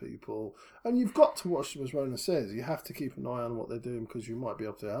watching people. And you've got to watch them, as Ronan says. You have to keep an eye on what they're doing because you might be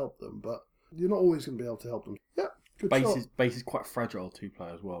able to help them, but you're not always going to be able to help them. Yeah, good shot. Base is quite fragile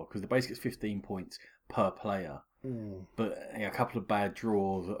 2-player as well, because the base gets 15 points per player. But a couple of bad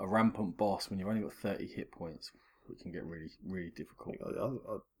draws, a rampant boss when you've only got 30 hit points, it can get really, really difficult.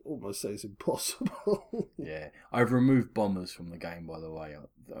 I'd almost say it's impossible. Yeah. I've removed bombers from the game, by the way.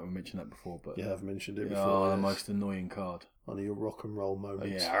 I mentioned that before, but you have mentioned it before. Oh, the most annoying card. One of your rock and roll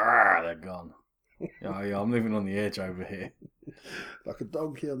moments. Yeah, they're gone. Yeah, I'm living on the edge over here. Like a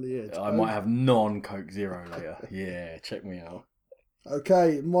donkey on the edge. I might have non-Coke Zero later. Yeah, check me out.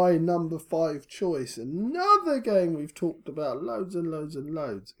 Okay, my number 5 choice, another game we've talked about loads and loads and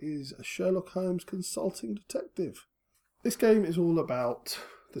loads, is Sherlock Holmes Consulting Detective. This game is all about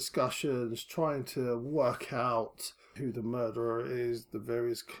discussions, trying to work out who the murderer is, the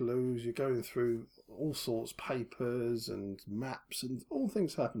various clues. You're going through all sorts, papers and maps, and all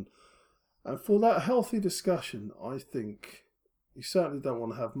things happen. And for that healthy discussion, I think you certainly don't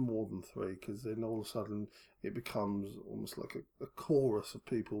want to have more than 3, because then all of a sudden it becomes almost like a chorus of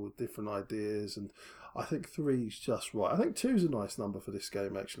people with different ideas, and I think 3 is just right. I think 2 is a nice number for this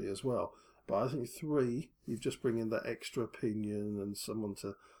game actually as well, but I think 3, you've just bring in that extra opinion and someone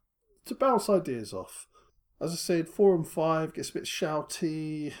to bounce ideas off. As I said, 4 and 5 gets a bit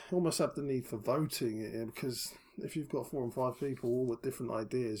shouty, almost have the need for voting, because if you've got 4 and 5 people all with different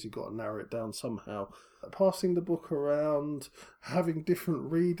ideas, you've got to narrow it down somehow. Passing the book around, having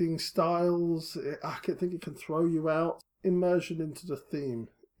different reading styles, I think it can throw you out. Immersion into the theme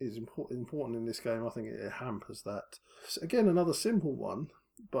is important in this game. I think it hampers that. Again, another simple one,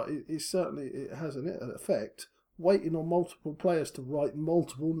 but it certainly has an effect. Waiting on multiple players to write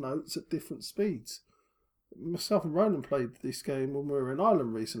multiple notes at different speeds. Myself and Ronan played this game when we were in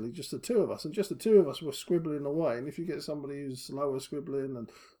Ireland recently, just the 2 of us, and just the 2 of us were scribbling away. And if you get somebody who's slower scribbling and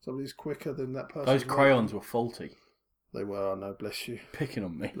somebody's quicker than that person, those crayons were faulty. They were. I know. Bless you. Picking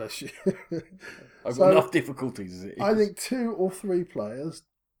on me. Bless you. I've got enough difficulties as it is. I think 2 or 3 players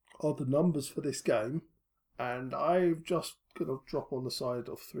are the numbers for this game, and I've just going to drop on the side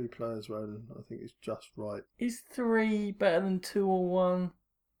of 3 players, Ronan. I think it's just right. Is 3 better than 2 or 1?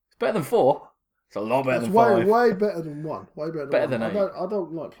 It's better than 4. It's a lot better It's than 5. way better than 1. Way better Better than 1. than 8. I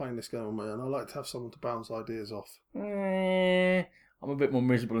don't like playing this game on my own. I like to have someone to bounce ideas off. I'm a bit more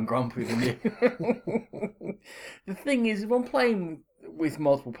miserable and grumpy than you. The thing is, if I'm playing with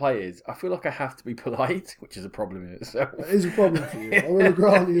multiple players, I feel like I have to be polite, which is a problem in itself. It is a problem for you. I will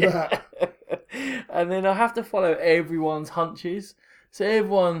grant you that. And then I have to follow everyone's hunches. So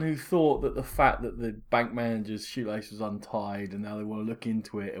everyone who thought that the fact that the bank manager's shoelace was untied and now they want to look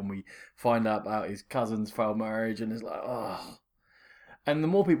into it and we find out about his cousin's failed marriage and it's like, oh. And the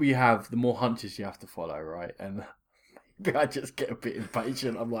more people you have, the more hunches you have to follow, right? And maybe I just get a bit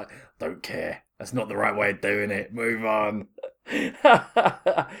impatient. I'm like, don't care. That's not the right way of doing it. Move on.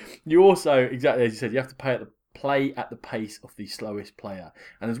 You also, exactly as you said, you have to play at the pace of the slowest player.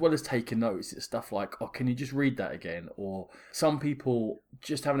 And as well as taking notes, it's stuff like, oh, can you just read that again? Or some people,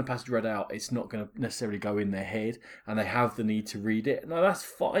 just having a passage read out, it's not going to necessarily go in their head and they have the need to read it. No, that's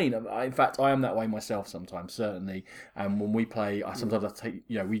fine. In fact, I am that way myself sometimes, certainly. And when we play, sometimes I take,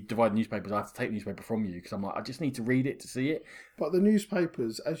 we divide newspapers, I have to take the newspaper from you because I'm like, I just need to read it to see it. But the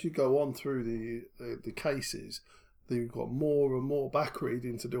newspapers, as you go on through the cases, you've got more and more back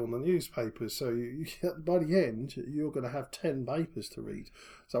reading to do on the newspapers. So by the end, you're going to have 10 papers to read.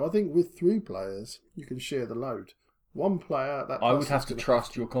 So I think with 3 players, you can share the load. 1 player, I would have to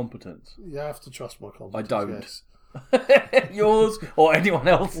trust your competence. You have to trust my competence. I don't. Yes. Yours or anyone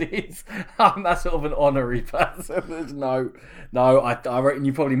else's. I'm that sort of an honorary person. No, I reckon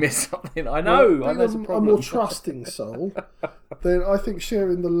you probably missed something. I know. Well, I know it's a problem. A more trusting soul, then I think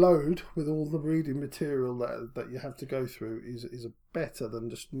sharing the load with all the reading material that you have to go through is better than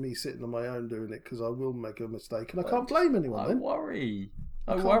just me sitting on my own doing it because I will make a mistake and I can't blame anyone. Don't worry.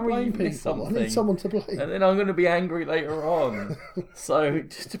 I worry you missed something. I need someone to blame. And then I'm going to be angry later on. So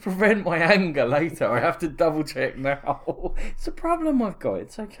just to prevent my anger later, I have to double check now. It's a problem I've got.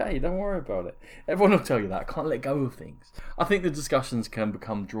 It's okay. Don't worry about it. Everyone will tell you that. I can't let go of things. I think the discussions can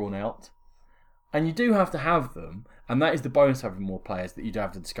become drawn out. And you do have to have them. And that is the bonus of having more players, that you do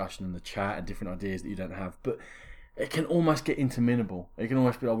have the discussion and the chat and different ideas that you don't have. But it can almost get interminable. It can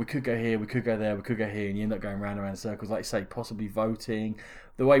almost be like, we could go here, we could go there, we could go here, and you end up going round and round in circles. Like you say, possibly voting.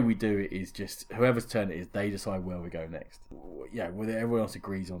 The way we do it is just, whoever's turn it is, they decide where we go next. Yeah, whether everyone else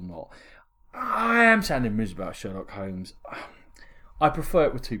agrees or not. I am sounding miserable about Sherlock Holmes. I prefer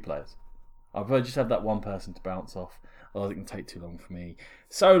it with 2 players. I prefer just have that one person to bounce off. Otherwise it can take too long for me.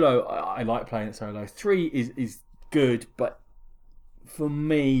 Solo, I like playing it solo. 3 is good, but for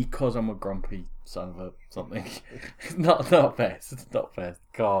me, because I'm a grumpy son of a something, it's not best. It's not best.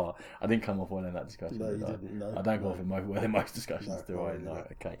 God, I didn't come off well in that discussion. No, you didn't. No, I don't go off in most discussions, do I? No,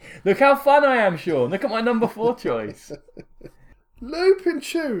 okay. Look how fun I am, Sean. Look at my number 4 choice. Lupin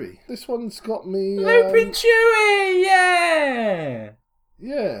Chewy. This one's got me... Lupin Chewy, yeah!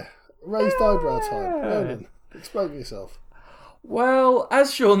 Yeah, raised eyebrow type. Ronan, explain yourself. Well,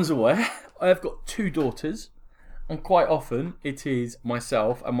 as Sean's aware, I have got 2 daughters. And quite often, it is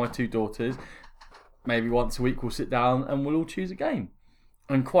myself and my 2 daughters. Maybe once a week we'll sit down and we'll all choose a game.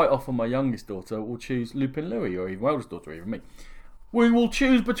 And quite often my youngest daughter will choose Lupin Louis, or even my oldest daughter, or even me. We will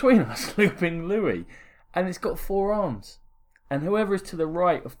choose between us Lupin Louis. And it's got 4 arms. And whoever is to the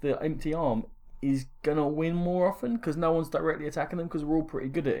right of the empty arm is going to win more often because no one's directly attacking them because we're all pretty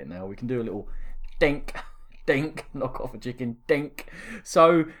good at it now. We can do a little dink, dink, knock off a chicken, dink.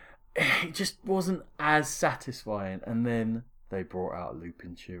 So it just wasn't as satisfying. And then they brought out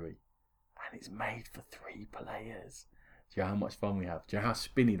Lupin Chewy. And it's made for 3 players. Do you know how much fun we have? Do you know how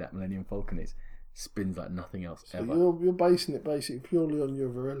spinny that Millennium Falcon is? Spins like nothing else ever. So you're basing it basically purely on your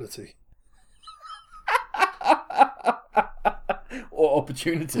virility. Or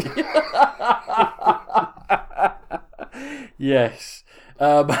opportunity. Yes.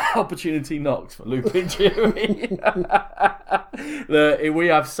 Opportunity knocks for Lupin Chewy. We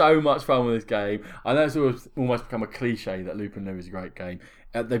have so much fun with this game. I know it's almost become a cliche that Lupin Louis is a great game.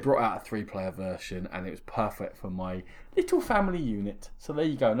 They brought out a 3-player version and it was perfect for my little family unit. So there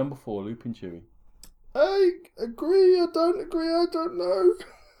you go, number 4, Lupin Chewy. I agree, I don't agree, I don't know.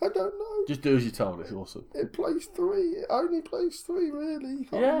 I don't know. Just do as you're told, it's awesome. It plays 3. It only plays 3, really. You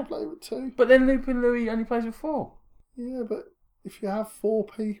can't really play with 2. But then Lupin Louis only plays with 4. Yeah, but if you have 4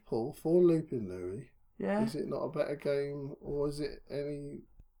 people, 4 Lupin Louis, yeah, is it not a better game, or is it any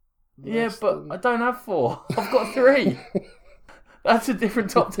less Yeah, but than... I don't have 4. I've got 3. That's a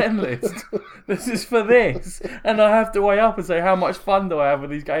different top 10 list. This is for this. And I have to weigh up and say, how much fun do I have with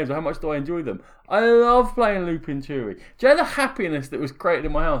these games? Or how much do I enjoy them? I love playing Lupin Chewy. Do you know the happiness that was created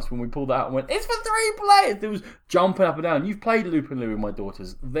in my house when we pulled that out and went, it's for 3 players? There was jumping up and down. You've played Lupin Louis with my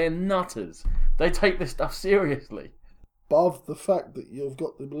daughters. They're nutters. They take this stuff seriously. above the fact that you've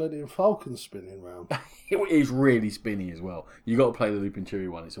got the Millennium Falcon spinning round. It is really spinny as well. You got to play the Looping Chewy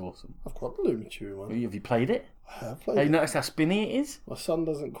one. It's awesome. I've got the Looping Chewy one. Have you played it? I have played Have you it. noticed how spinny it is? My son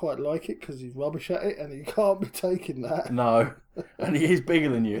doesn't quite like it because he's rubbish at it, and he can't be taking that. No, and he is bigger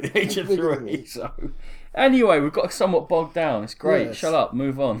than you at the age of Bigger than 3. me. So, anyway, we've got somewhat bogged down. It's great. Yes. Shut up.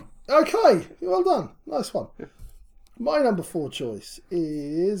 Move on. Okay, well done. Nice one. My number 4 choice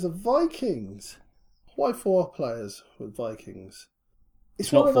is Vikings. Why 4 players with Vikings?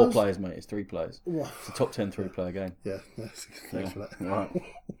 It's one not of 4 those- players, mate. It's 3 players. Well, It's a top 10 3-player game. yeah, yes, thanks for that. Right.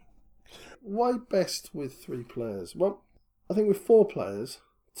 Why best with 3 players? Well, I think with 4 players,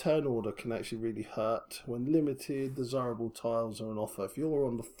 turn order can actually really hurt. When limited, desirable tiles are on offer. If you're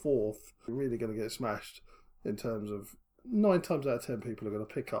on the 4th, you're really going to get smashed in terms of 9 times out of 10 people are going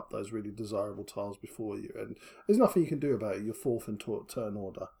to pick up those really desirable tiles before you. And there's nothing you can do about it. You're 4th in turn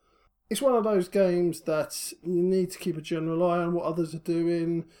order. It's one of those games that you need to keep a general eye on what others are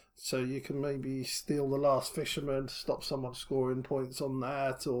doing, so you can maybe steal the last fisherman to stop someone scoring points on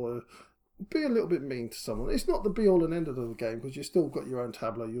that, or be a little bit mean to someone. It's not the be-all and end-all of the game, because you've still got your own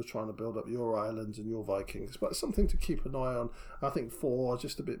tableau, you're trying to build up your islands and your Vikings, but it's something to keep an eye on. I think 4 is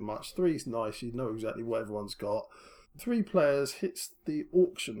just a bit much. 3 is nice, you know exactly what everyone's got. 3 players hits the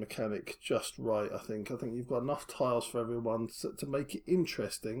auction mechanic just right, I think. I think you've got enough tiles for everyone to make it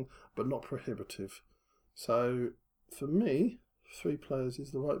interesting, but not prohibitive. So, for me, 3 players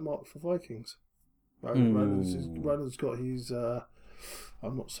is the right mark for Vikings. Ronan's got his,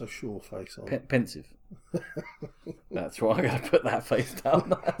 I'm not so sure face on. Pensive. That's why I'm going to put that face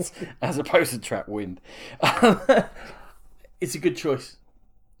down as opposed to trap wind. It's a good choice.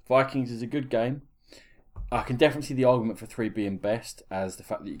 Vikings is a good game. I can definitely see the argument for 3 being best, as the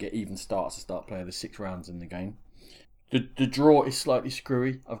fact that you get even starts to start playing the 6 rounds in the game. The draw is slightly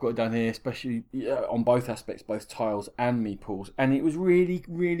screwy. I've got it down here, especially on both aspects, both tiles and meeples, and it was really,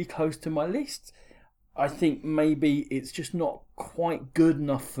 really close to my list. I think maybe it's just not quite good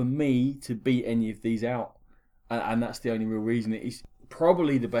enough for me to beat any of these out, and that's the only real reason. It is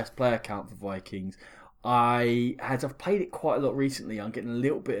probably the best player count for Vikings. I've played it quite a lot recently. I'm getting a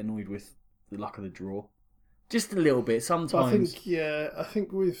little bit annoyed with the luck of the draw. Just a little bit. Sometimes. I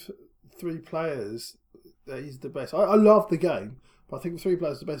think with 3 players, he's the best. I love the game, but I think 3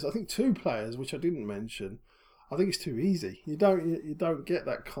 players is the best. I think 2 players, which I didn't mention, I think it's too easy. You don't get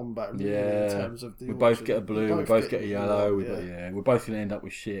that combat really in terms of the. We both get a blue. We both get a yellow. We're both going to end up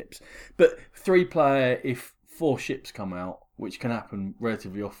with ships. But 3 player, if 4 ships come out, which can happen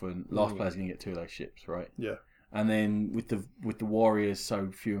relatively often, last player's going to get 2 of those ships, right? Yeah. And then with the warriors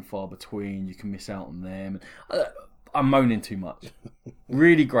so few and far between, you can miss out on them. I'm moaning too much.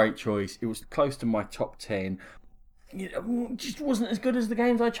 Really great choice. It was close to my top 10. Just wasn't as good as the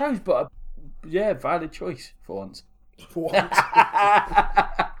games I chose, but valid choice for once. For once.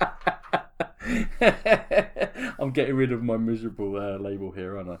 I'm getting rid of my miserable label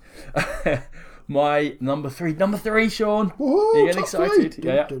here, aren't I? My number 3, Sean. Woohoo, You getting top excited? 3.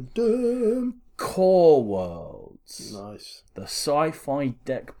 Yeah. Dum, dum, dum. Core Worlds. Nice. The sci-fi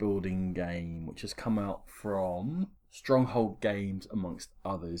deck building game, which has come out from Stronghold Games, amongst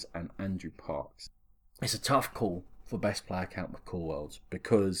others, and Andrew Parks. It's a tough call for best player count with Core Worlds,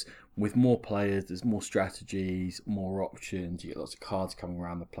 because with more players, there's more strategies, more options, you get lots of cards coming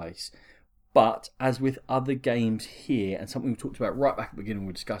around the place. But as with other games here, and something we talked about right back at the beginning, we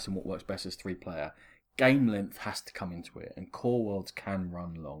were discussing what works best as 3 player, game length has to come into it, and Core Worlds can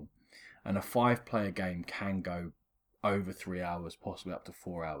run long. And a 5-player game can go over 3 hours, possibly up to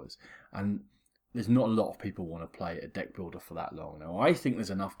 4 hours. And there's not a lot of people want to play a deck builder for that long. Now, I think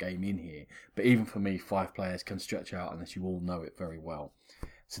there's enough game in here, but even for me, 5 players can stretch out unless you all know it very well.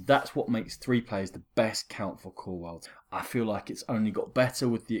 So that's what makes 3 players the best count for Core Worlds. I feel like it's only got better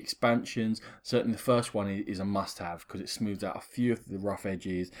with the expansions. Certainly the first one is a must-have because it smooths out a few of the rough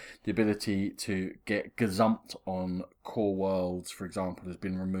edges. The ability to get gazumped on Core Worlds, for example, has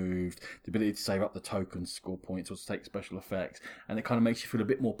been removed. The ability to save up the tokens to score points or to take special effects. And it kind of makes you feel a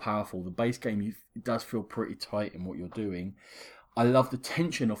bit more powerful. The base game it does feel pretty tight in what you're doing. I love the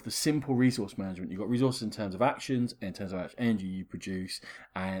tension of the simple resource management. You've got resources in terms of actions, and in terms of how much energy you produce,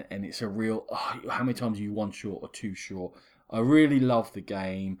 and it's a real, how many times are you 1 short or 2 short? I really love the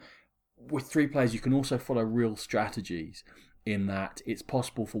game. With 3 players, you can also follow real strategies in that it's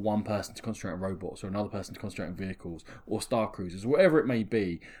possible for one person to concentrate on robots or another person to concentrate on vehicles or star cruisers, whatever it may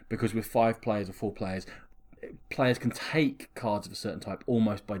be, because with 5 players or 4 players, players can take cards of a certain type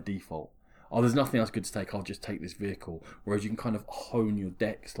almost by default. Oh, there's nothing else good to take, I'll just take this vehicle. Whereas you can kind of hone your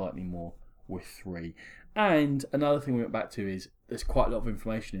deck slightly more with 3. And another thing we went back to is there's quite a lot of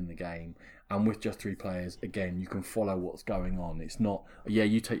information in the game, and with just 3 players, again, you can follow what's going on. It's not, yeah,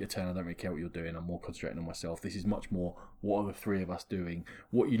 you take your turn, I don't really care what you're doing, I'm more concentrating on myself. This is much more, what are the 3 of us doing?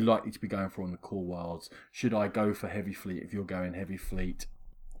 What are you likely to be going for on the core worlds? Should I go for heavy fleet if you're going heavy fleet?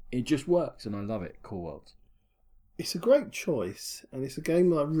 It just works, and I love it, core worlds. It's a great choice, and it's a game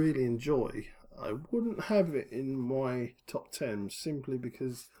that I really enjoy. I wouldn't have it in my top 10 simply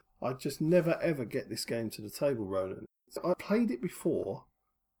because I just never ever get this game to the table, Ronan. I played it before,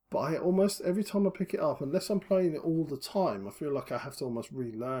 but I almost, every time I pick it up, unless I'm playing it all the time, I feel like I have to almost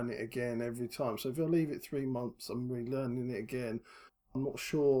relearn it again every time. So if I leave it 3 months, I'm relearning it again. I'm not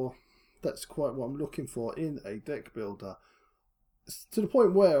sure that's quite what I'm looking for in a deck builder. It's to the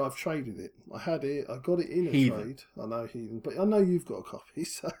point where I've traded it. I had it, I got it in a trade. I know, Heathen, but I know you've got a copy,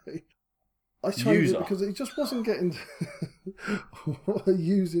 so I traded it because it just wasn't getting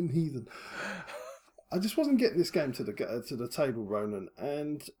using Heathen. I just wasn't getting this game to the table, Ronan.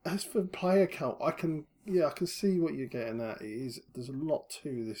 And as for player count, I can see what you're getting at. There's a lot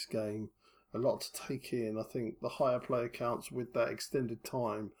to this game, a lot to take in. I think the higher player counts with that extended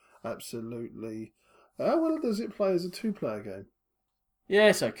time, absolutely. How well does it play as a 2-player game? Yeah,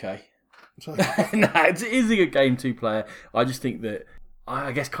 it's okay. It is a good game, 2-player. I just think that,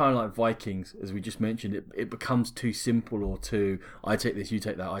 I guess kind of like Vikings, as we just mentioned, it becomes too simple or too, I take this, you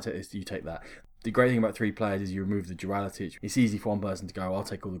take that, I take this, you take that. The great thing about 3 players is you remove the duality. It's easy for one person to go, I'll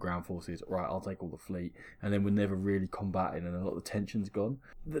take all the ground forces, right, I'll take all the fleet, and then we're never really combating and a lot of the tension's gone.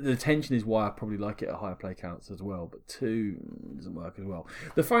 The tension is why I probably like it at higher play counts as well, but 2 doesn't work as well.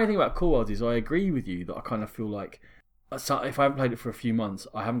 The funny thing about Core Worlds is I agree with you that I kind of feel like, if I haven't played it for a few months,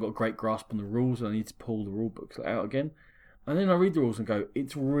 I haven't got a great grasp on the rules and I need to pull the rule books out again. And then I read the rules and go,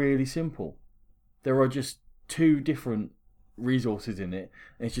 it's really simple. There are just 2 different resources in it,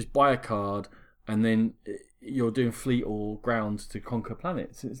 and it's just buy a card, and then you're doing fleet or ground to conquer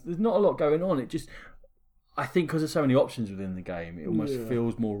planets. There's not a lot going on. It just, I think because there's so many options within the game, it almost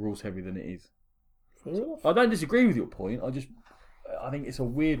feels more rules heavy than it is. So I don't disagree with your point. I think it's a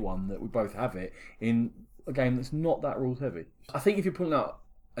weird one that we both have it in a game that's not that rules heavy. I think if you're putting out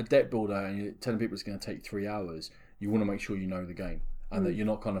a deck builder and you're telling people it's going to take 3 hours, you want to make sure you know the game and that you're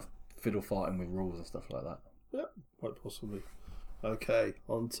not kind of fiddle fighting with rules and stuff like that. Yep, quite possibly. Okay,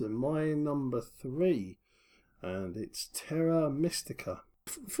 on to my number 3, and it's Terra Mystica.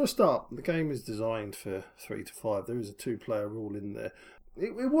 For a start, the game is designed for 3 to 5. There is a 2-player rule in there.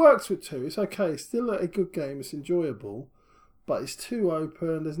 It works with 2. It's okay. It's still a good game. It's enjoyable, but it's too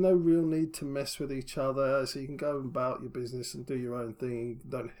open. There's no real need to mess with each other, so you can go about your business and do your own thing.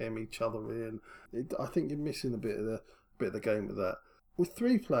 Don't hem each other in. I think you're missing a bit of the game with that. With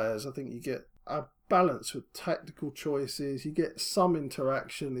 3 players, I think you get a balance with tactical choices. You get some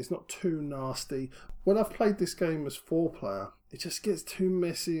interaction. It's not too nasty. When I've played this game as 4-player, it just gets too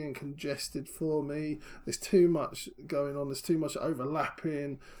messy and congested for me. There's too much going on. There's too much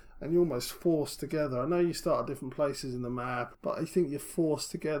overlapping, and you're almost forced together. I know you start at different places in the map, but I think you're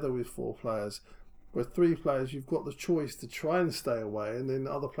forced together with 4 players. With 3 players, you've got the choice to try and stay away, and then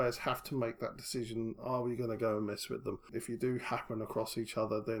other players have to make that decision. Are we going to go and mess with them? If you do happen across each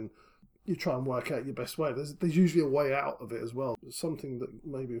other, then you try and work out your best way. There's usually a way out of it as well. Something that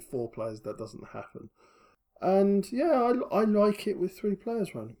maybe with 4 players that doesn't happen. And yeah, I like it with 3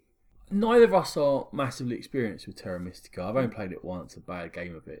 players running. Neither of us are massively experienced with Terra Mystica. I've only played it once, a bad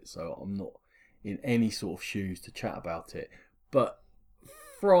game of it, so I'm not in any sort of shoes to chat about it. But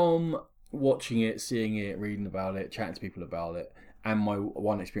from watching it, seeing it, reading about it, chatting to people about it, and my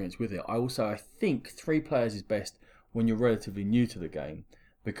one experience with it, I think 3 players is best when you're relatively new to the game,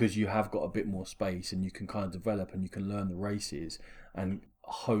 because you have got a bit more space and you can kind of develop and you can learn the races and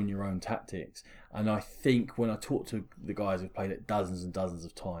hone your own tactics. And I think when I talk to the guys who've played it dozens and dozens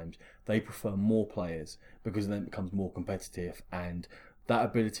of times, they prefer more players because then it becomes more competitive, and that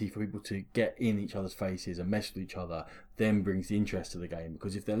ability for people to get in each other's faces and mess with each other then brings the interest to the game,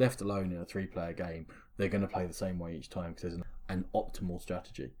 because if they're left alone in a 3-player game, they're going to play the same way each time because there's an optimal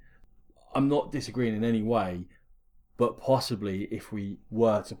strategy. I'm not disagreeing in any way, but possibly if we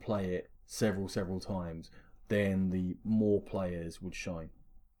were to play it several times, then the more players would shine.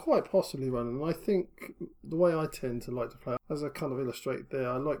 Quite possibly, Ronan. I think the way I tend to like to play, as I kind of illustrate there,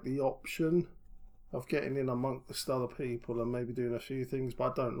 I like the option of getting in amongst other people and maybe doing a few things,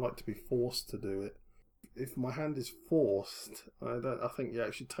 but I don't like to be forced to do it. If my hand is forced, I think you're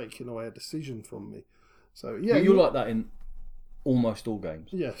actually taking away a decision from me. So yeah, you're like that in almost all games.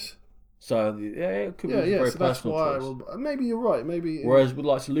 Yes. So yeah, it could be a very so personal that's why choice. Maybe you're right. Maybe. Whereas with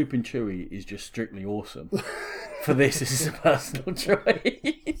like Lupin Chewy is just strictly awesome. For this is a personal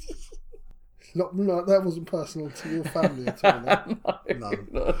choice. No, that wasn't personal to your family at all. No.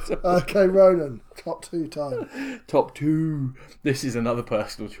 Not at all. Okay, Ronan, top 2 time. Top 2. This is another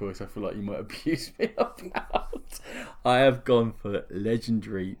personal choice I feel like you might abuse me about. I have gone for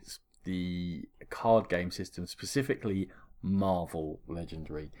Legendary, the card game system, specifically Marvel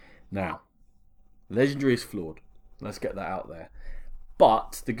Legendary. Now, Legendary is flawed. Let's get that out there.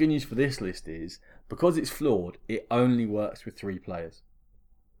 But the good news for this list is, because it's flawed, it only works with 3 players.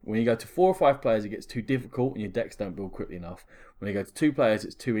 When you go to 4 or 5 players, it gets too difficult and your decks don't build quickly enough. When you go to 2 players,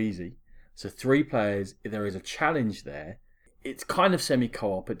 it's too easy. So 3 players, there is a challenge there. It's kind of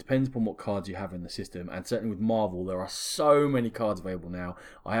semi-co-op. It depends upon what cards you have in the system. And certainly with Marvel, there are so many cards available now.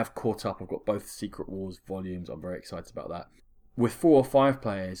 I have caught up. I've got both Secret Wars volumes. I'm very excited about that. With 4 or 5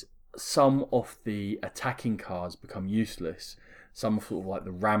 players, some of the attacking cards become useless. Some sort of like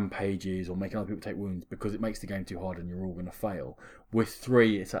the rampages or making other people take wounds because it makes the game too hard and you're all going to fail. With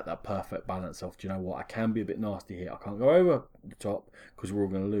 3, it's at that perfect balance of, do you know what, I can be a bit nasty here. I can't go over the top because we're all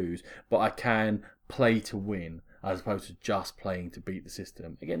going to lose, but I can play to win as opposed to just playing to beat the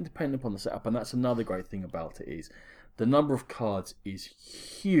system. Again, depending upon the setup, and that's another great thing about it is the number of cards is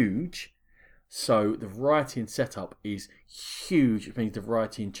huge. So the variety in setup is huge, which means the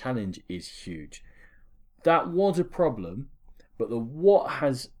variety in challenge is huge. That was a problem. But what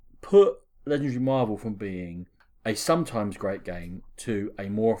has put Legendary Marvel from being a sometimes great game to a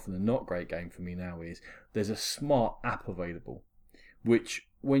more often than not great game for me now is there's a smart app available, which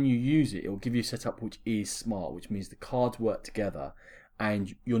when you use it, it will give you a setup which is smart, which means the cards work together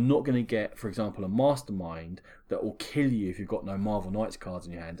and you're not going to get, for example, a Mastermind that will kill you if you've got no Marvel Knights cards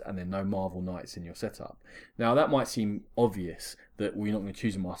in your hand and then no Marvel Knights in your setup. Now, that might seem obvious that we're not going to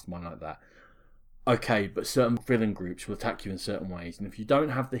choose a Mastermind like that. Okay, but certain villain groups will attack you in certain ways, and if you don't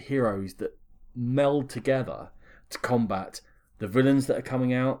have the heroes that meld together to combat the villains that are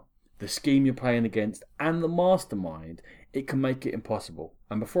coming out, the scheme you're playing against, and the Mastermind, it can make it impossible.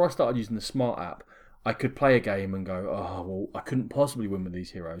 And before I started using the Smart app, I could play a game and go, oh, well, I couldn't possibly win with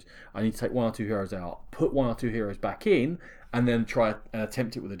these heroes. I need to take 1 or 2 heroes out, put 1 or 2 heroes back in, and then try and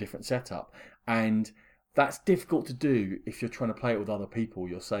attempt it with a different setup. And that's difficult to do if you're trying to play it with other people.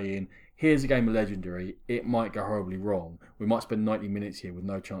 You're saying, here's a game of Legendary, it might go horribly wrong. We might spend 90 minutes here with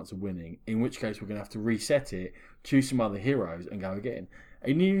no chance of winning, in which case we're going to have to reset it, choose some other heroes, and go again.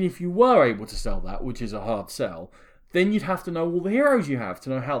 And even if you were able to sell that, which is a hard sell, then you'd have to know all the heroes you have to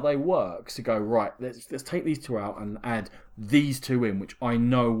know how they work. To go, right, let's take these 2 out and add these 2 in, which I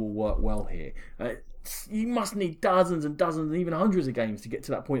know will work well here. You must need dozens and dozens and even hundreds of games to get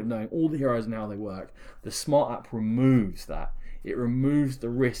to that point of knowing all the heroes and how they work. The Smart app removes that. It removes the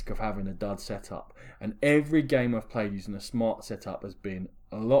risk of having a dud setup. And every game I've played using a Smart setup has been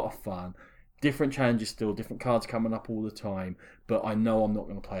a lot of fun. Different challenges still, different cards coming up all the time, but I know I'm not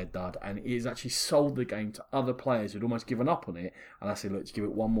going to play a dud. And it has actually sold the game to other players who'd almost given up on it. And I say, look, just give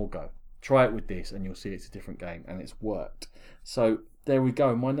it one more go. Try it with this and you'll see it's a different game. And it's worked. So there we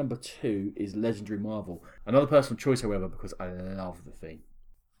go. My number 2 is Legendary Marvel. Another personal choice, however, because I love the theme.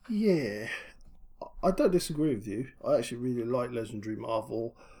 Yeah, I don't disagree with you. I actually really like Legendary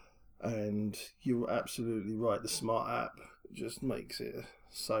Marvel. And you're absolutely right. The Smart app just makes it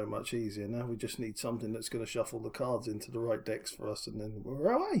so much easier. Now we just need something that's going to shuffle the cards into the right decks for us, and then we're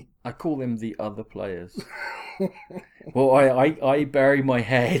away. I call them the other players. Well, I bury my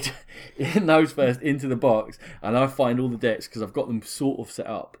head in those first into the box, and I find all the decks because I've got them sort of set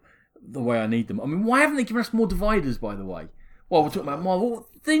up the way I need them. I mean, why haven't they given us more dividers, by the way? Well, we're talking about Marvel.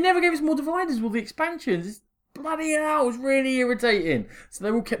 They never gave us more dividers with the expansions. It's bloody hell, it's really irritating. So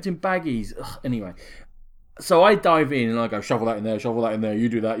they're all kept in baggies. Ugh, anyway. So I dive in and I go, shuffle that in there, you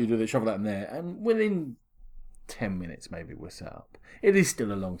do that, shuffle that in there. And within 10 minutes, maybe we're set up. It is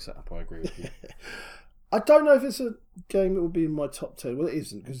still a long setup, I agree with you. I don't know if it's a game that will be in my top 10. Well, it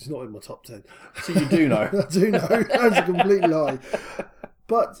isn't, because it's not in my top 10. So you do know. I do know. That's a complete lie.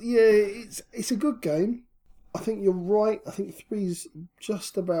 But yeah, it's a good game. I think you're right. I think 3's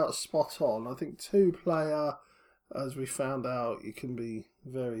just about spot on. I think 2-player, as we found out, you can be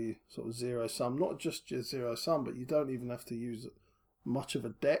very sort of zero-sum. Not just your zero-sum, but you don't even have to use much of a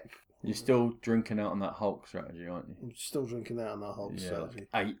deck. You're still drinking out on that Hulk strategy, aren't you? I'm still drinking out on that Hulk strategy.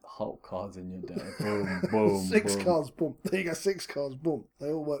 Like 8 Hulk cards in your deck. Boom, boom, 6 boom. cards, boom. There you go, 6 cards, boom.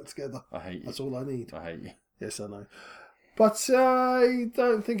 They all work together. I hate you. That's all I need. I hate you. Yes, I know. But I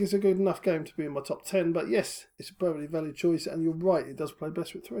don't think it's a good enough game to be in my top 10. But yes, it's a perfectly valid choice. And you're right, it does play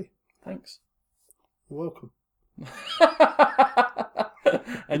best with 3. Thanks. You're welcome.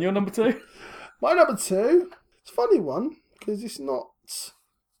 And your number 2? My number 2, it's a funny one, because it's not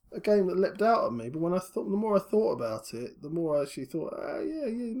a game that leapt out at me. But the more I thought about it, the more I actually thought, yeah,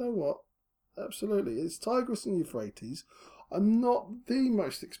 you know what? Absolutely. It's Tigris and Euphrates. I'm not the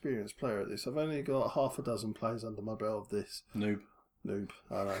most experienced player at this. I've only got half a dozen players under my belt of this. Noob.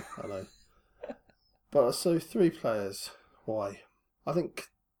 I know. But so 3 players. Why? I think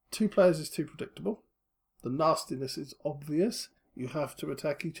 2 players is too predictable. The nastiness is obvious. You have to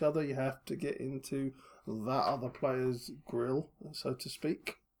attack each other. You have to get into that other player's grill, so to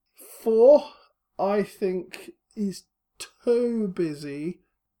speak. 4, I think, is too busy.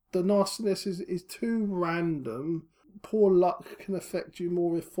 The nastiness is too random. Poor luck can affect you more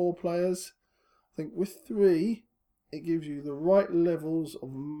with 4 players. I think with 3, it gives you the right levels of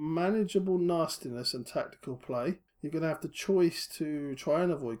manageable nastiness and tactical play. You're going to have the choice to try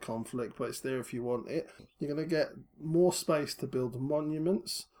and avoid conflict, but it's there if you want it. You're going to get more space to build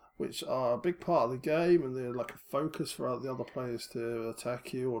monuments, which are a big part of the game, and they're like a focus for the other players to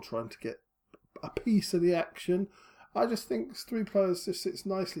attack you or trying to get a piece of the action. I just think 3 players just sits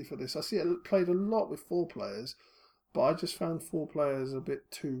nicely for this. I see it played a lot with 4 players, but I just found 4 players a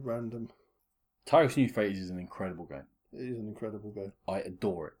bit too random. Tigris and Euphrates is an incredible game. It is an incredible game. I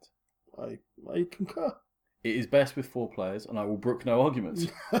adore it. I concur. It is best with 4 players, and I will brook no arguments.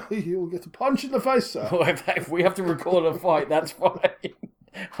 You'll get a punch in the face, sir. If we have to record a fight, that's fine.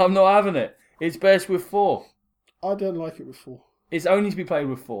 I'm not having it. It's best with 4. I don't like it with 4. It's only to be played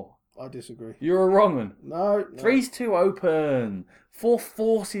with 4. I disagree. You're a wrong one. No. 3's too open. 4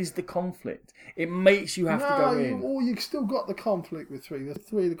 forces the conflict. It makes you have to go in. You've still got the conflict with 3.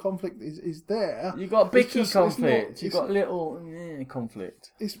 The conflict is there. You got Bicky conflict. You got little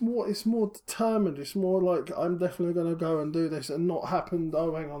conflict. It's more determined. It's more like I'm definitely going to go and do this and not happen.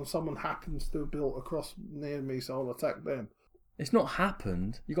 Oh, hang on, someone happens to have built across near me, so I'll attack them. It's not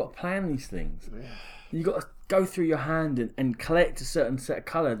happened. You got to plan these things. You got to go through your hand and collect a certain set of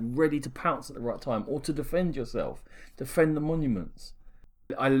colour ready to pounce at the right time or to defend yourself, defend the monuments.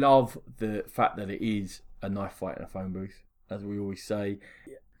 I love the fact that it is a knife fight in a phone booth, as we always say.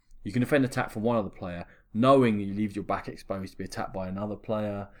 You can defend attack from one other player, knowing that you leave your back exposed to be attacked by another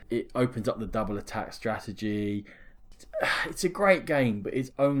player. It opens up the double attack strategy. It's a great game, but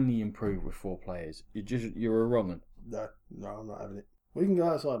it's only improved with 4 players. You're a wrong one. No, I'm not having it. We can go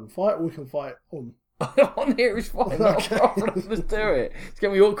outside and fight, or we can fight on. On here is fine, not a problem. Let's do it. It's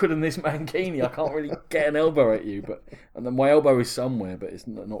getting me awkward in this mankini. I can't really get an elbow at you, and then my elbow is somewhere, but it's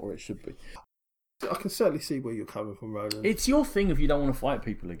not where it should be. I can certainly see where you're coming from, Roland. It's your thing if you don't want to fight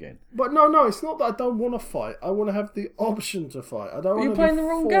people again. But no, it's not that I don't want to fight. I want to have the option to fight. I don't want to be playing the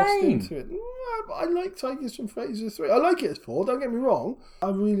wrong game. Into it. No, but I like Tigers from Phases 3. I like it as 4, don't get me wrong. I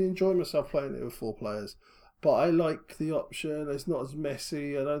really enjoy myself playing it with 4 players. But I like the option. It's not as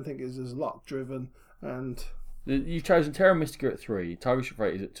messy. I don't think it's as luck-driven. And you've chosen Terra Mystica at 3, Tigris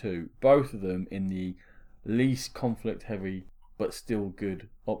Euphrates at 2. Both of them in the least conflict-heavy, but still good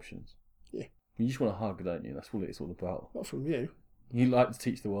options. Yeah. You just want to hug, don't you? That's what it's all about. Not from you. You like to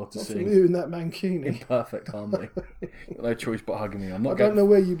teach the world to Not sing. from you in that mankini. In perfect harmony. Got no choice but hugging me. I don't know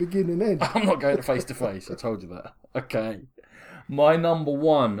where you begin and end. I'm not going to face. I told you that. Okay. My number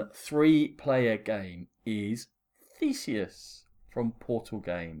 1 3-player game is Theseus from Portal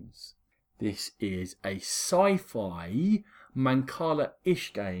Games. This is a sci-fi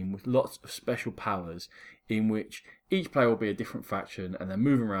Mancala-ish game with lots of special powers in which each player will be a different faction and they're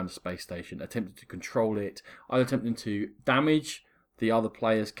moving around the space station attempting to control it, either attempting to damage the other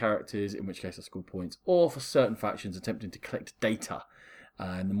players' characters, in which case they score points, or for certain factions attempting to collect data.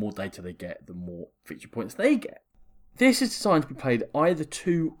 And the more data they get, the more feature points they get. This is designed to be played either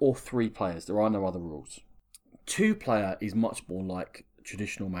 2 or 3 players. There are no other rules. 2-player is much more like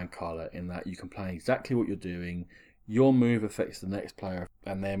traditional Mancala in that you can plan exactly what you're doing, your move affects the next player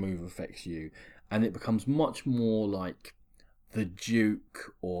and their move affects you, and it becomes much more like the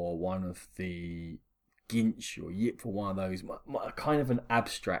Duke or one of the Ginch or Yip or one of those, kind of an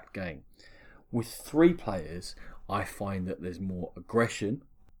abstract game. With 3 players, I find that there's more aggression,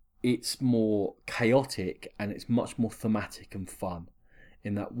 it's more chaotic, and it's much more thematic and fun.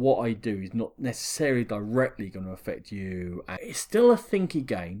 In that what I do is not necessarily directly going to affect you. It's still a thinky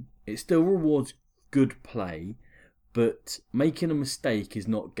game. It still rewards good play, but making a mistake is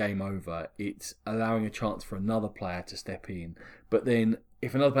not game over. It's allowing a chance for another player to step in. But then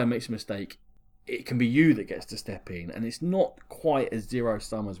if another player makes a mistake, it can be you that gets to step in. And it's not quite as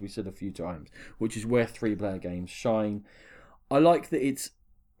zero-sum as we said a few times, which is where 3-player games shine. I like that it's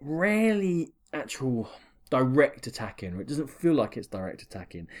rarely actual direct attacking, or it doesn't feel like it's direct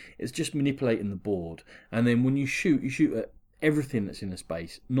attacking. It's just manipulating the board, and then when you shoot at everything that's in the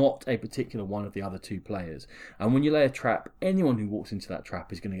space, not a particular one of the other 2 players. And when you lay a trap, anyone who walks into that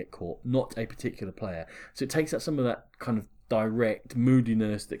trap is going to get caught, not a particular player. So it takes out some of that kind of direct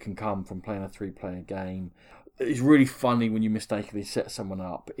moodiness that can come from playing a 3-player game. It's really funny when you mistakenly set someone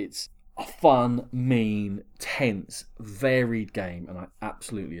up. It's a fun, mean, tense, varied game, and I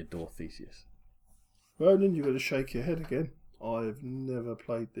absolutely adore Theseus. Ronan, you're going to shake your head again. I've never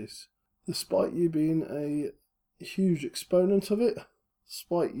played this. Despite you being a huge exponent of it,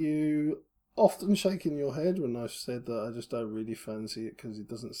 despite you often shaking your head when I've said that I just don't really fancy it because it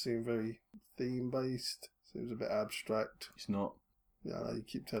doesn't seem very theme-based. Seems a bit abstract. It's not. Yeah, I know, you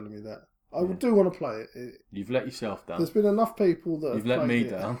keep telling me that. I do want to play it. You've let yourself down. There's been enough people that You've have let me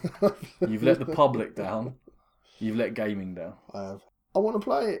played it. down. You've let the public down. You've let gaming down. I have. I want to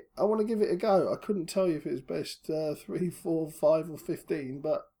play it. I want to give it a go. I couldn't tell you if it was best 3, 4, 5 or 15,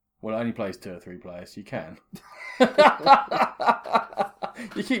 but... Well, it only plays 2 or 3 players, so you can.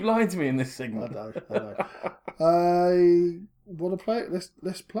 You keep lying to me in this segment. I know. I want to play it.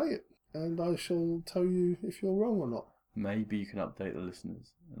 Let's play it. And I shall tell you if you're wrong or not. Maybe you can update the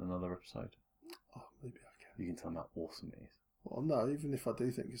listeners in another episode. Oh, maybe I can. You can tell them how awesome it is. Well, no, even if I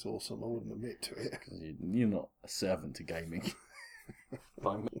do think it's awesome, I wouldn't admit to it. Because you're not a servant to gaming.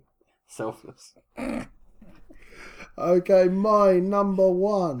 By me. Selfless. Okay, my number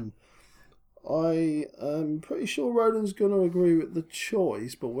 1. I am pretty sure Roland's going to agree with the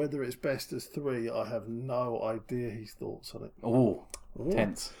choice, but whether it's best as 3, I have no idea his thoughts on it. Oh,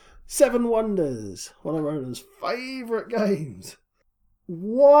 tense. 7 Wonders, one of Roland's favourite games.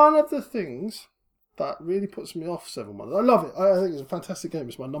 One of the things that really puts me off 7 Wonders, I love it, I think it's a fantastic game,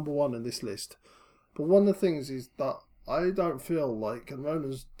 it's my number 1 in this list. But one of the things is that I don't feel like, and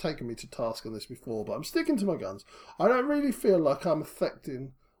Roland's taken me to task on this before, but I'm sticking to my guns, I don't really feel like I'm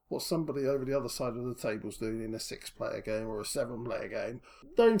affecting what somebody over the other side of the table's doing in a 6-player game or a 7-player game.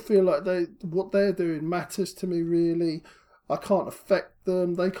 Don't feel like what they're doing matters to me really. I can't affect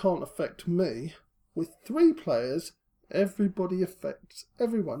them, they can't affect me. With 3 players, everybody affects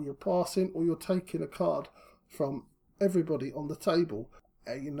everyone. You're passing or you're taking a card from everybody on the table.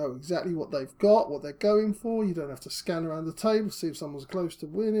 And you know exactly what they've got, what they're going for. You don't have to scan around the table, see if someone's close to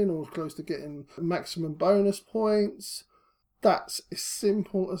winning or close to getting maximum bonus points. That's as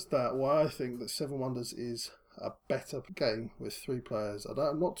simple as that. Why I think that 7 Wonders is a better game with 3 players.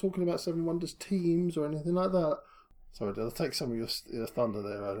 I'm not talking about 7 Wonders teams or anything like that. Sorry, did I take some of your thunder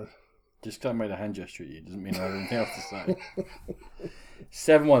there, Adam? Just because I made a hand gesture at you doesn't mean I have anything else to say.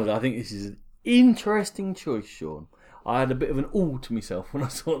 7 Wonders, I think this is an interesting choice, Sean. I had a bit of an awe to myself when I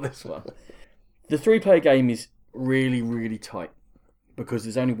saw this one. The 3-player game is really, really tight because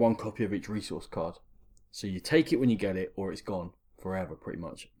there's only 1 copy of each resource card. So you take it when you get it or it's gone forever, pretty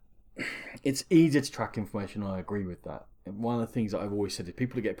much. It's easier to track information, I agree with that. And one of the things that I've always said is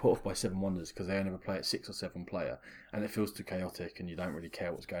people get put off by 7 Wonders because they only ever play at 6 or 7 player and it feels too chaotic and you don't really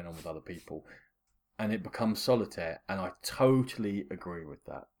care what's going on with other people. And it becomes solitaire, and I totally agree with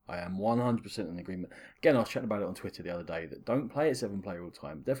that. I am 100% in agreement. Again, I was chatting about it on Twitter the other day that don't play at 7 player all the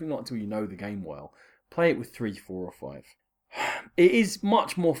time. Definitely not until you know the game well. Play it with 3, 4 or 5. It is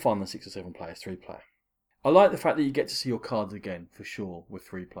much more fun than 6 or 7 players, 3 player. I like the fact that you get to see your cards again, for sure, with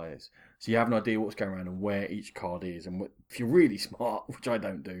 3 players. So you have an idea what's going around and where each card is. And if you're really smart, which I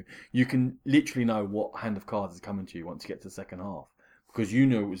don't do, you can literally know what hand of cards is coming to you once you get to the second half. Because you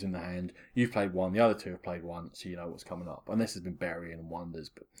knew it was in the hand, you've played 1, the other 2 have played 1, so you know what's coming up. And this has been burying and wonders,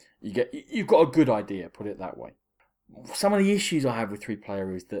 but you've got a good idea, put it that way. Some of the issues I have with 3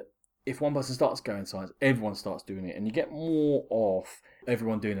 player is that if one person starts going science, everyone starts doing it, and you get more of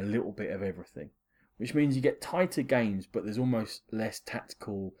everyone doing a little bit of everything. Which means you get tighter games, but there's almost less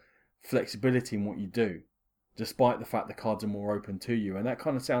tactical flexibility in what you do, despite the fact the cards are more open to you. And that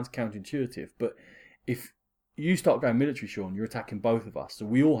kind of sounds counterintuitive, but if you start going military, Sean, you're attacking both of us, so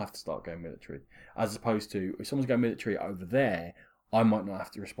we all have to start going military. As opposed to, if someone's going military over there, I might not have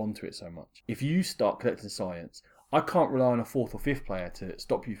to respond to it so much. If you start collecting science, I can't rely on a 4th or 5th player to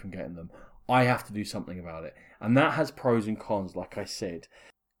stop you from getting them. I have to do something about it. And that has pros and cons, like I said.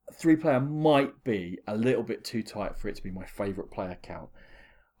 3 player might be a little bit too tight for it to be my favourite player count.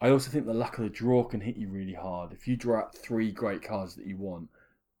 I also think the luck of the draw can hit you really hard. If you draw out 3 great cards that you want,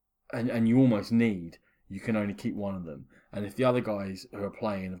 and you almost need, you can only keep 1 of them. And if the other guys who are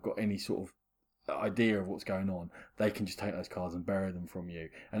playing have got any sort of idea of what's going on, they can just take those cards and bury them from you.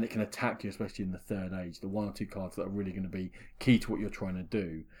 And it can attack you, especially in the 3rd age. The 1 or 2 cards that are really going to be key to what you're trying to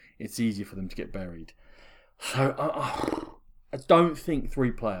do, it's easier for them to get buried. So I don't think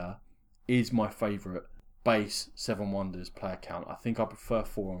 3 player is my favourite base 7 Wonders player count. I think I prefer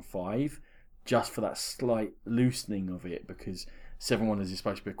 4 and 5 just for that slight loosening of it, because 7 Wonders is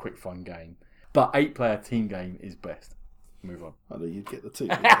supposed to be a quick fun game. But 8 player team game is best. move on. I know you'd get the team.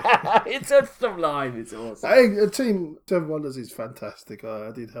 It's a sublime. It's awesome. Hey, Team Seven Wonders is fantastic.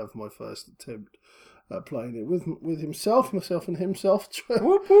 I did have my first attempt at playing it with myself and himself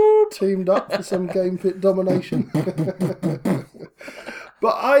Whoop, whoop. teamed up for some game pit domination.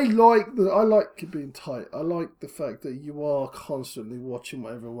 But I like it being tight. I like the fact that you are constantly watching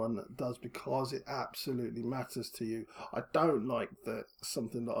what everyone does because it absolutely matters to you. I don't like that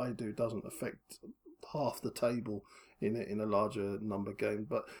something that I do doesn't affect half the table in a larger number game.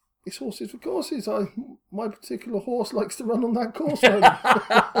 But it's horses for courses. My particular horse likes to run on that course.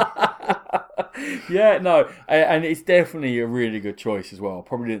 Yeah, no, and it's definitely a really good choice as well. I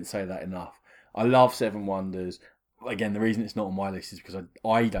probably didn't say that enough. I love Seven Wonders. Again, the reason it's not on my list is because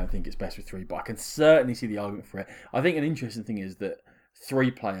I don't think it's best with three, but I can certainly see the argument for it. I think an interesting thing is that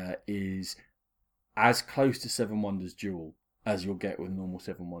 3-player is as close to Seven Wonders Duel as you'll get with normal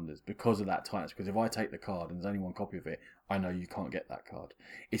Seven Wonders because of that tightness. Because if I take the card and there's only one copy of it, I know you can't get that card.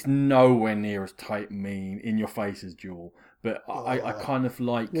 It's nowhere near as tight, mean, in your face as Duel, but I kind of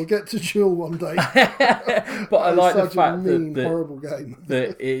like... We'll get to Duel one day. But I like the fact that horrible game.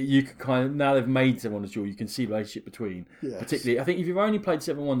 You can kind of, now they've made Seven Wonders Duel, you can see the relationship between. Yes. Particularly, I think if you've only played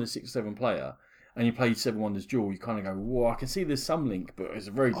Seven Wonders 6 or 7-player, and you played Seven Wonders Duel, you kind of go, whoa, I can see there's some link, but it's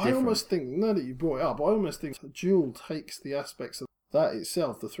very different. I almost think, now that you brought it up, I almost think Duel takes the aspects of that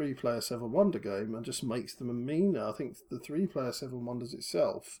itself, the 3-player Seven Wonder game, and just makes them meaner. I think the 3-player Seven Wonders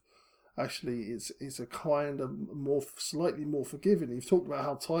itself actually is a kind of slightly more forgiving. You've talked about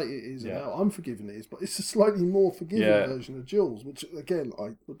how tight it is and how unforgiving it is, but it's a slightly more forgiving version of Duels, which again I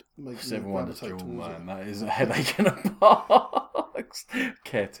would make Seven Wonders Duel, man, that is a headache in a box.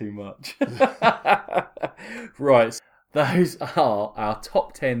 Care too much. Right. Those are our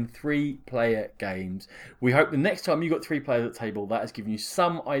top 10 3-player games. We hope the next time you've got 3 players at the table, that has given you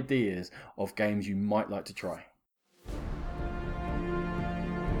some ideas of games you might like to try.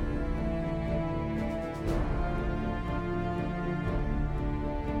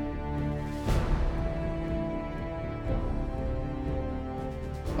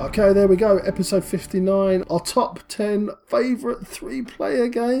 Okay, there we go. Episode 59. Our top 10 favourite 3-player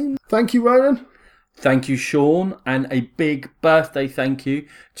games. Thank you, Ronan. Thank you, Sean. And a big birthday thank you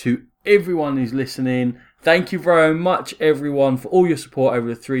to everyone who's listening. Thank you very much, everyone, for all your support over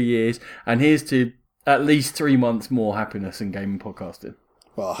the 3 years. And here's to at least 3 months more happiness in gaming podcasting.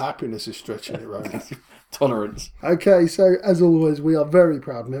 Well, happiness is stretching it, Ronan. Tolerance. Okay, so as always, we are very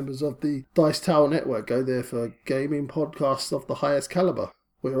proud members of the Dice Tower Network. Go there for gaming podcasts of the highest calibre.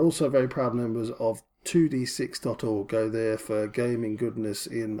 We are also very proud members of 2d6.org. Go there for gaming goodness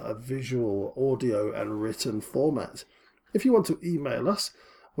in a visual, audio and written format. If you want to email us,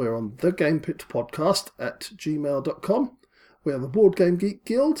 we're on thegamepitpodcast@gmail.com. We have a Board Game Geek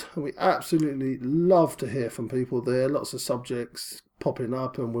Guild, and we absolutely love to hear from people there. Lots of subjects popping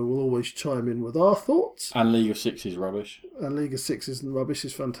up, and we will always chime in with our thoughts. And League of Six is rubbish. And League of Sixes and Rubbish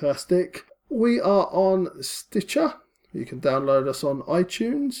is fantastic. We are on Stitcher. You can download us on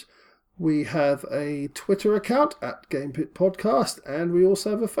iTunes. We have a Twitter account @GamePitPodcast, and we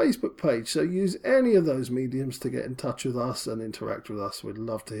also have a Facebook page. So use any of those mediums to get in touch with us and interact with us. We'd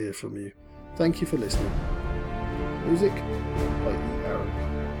love to hear from you. Thank you for listening. Music by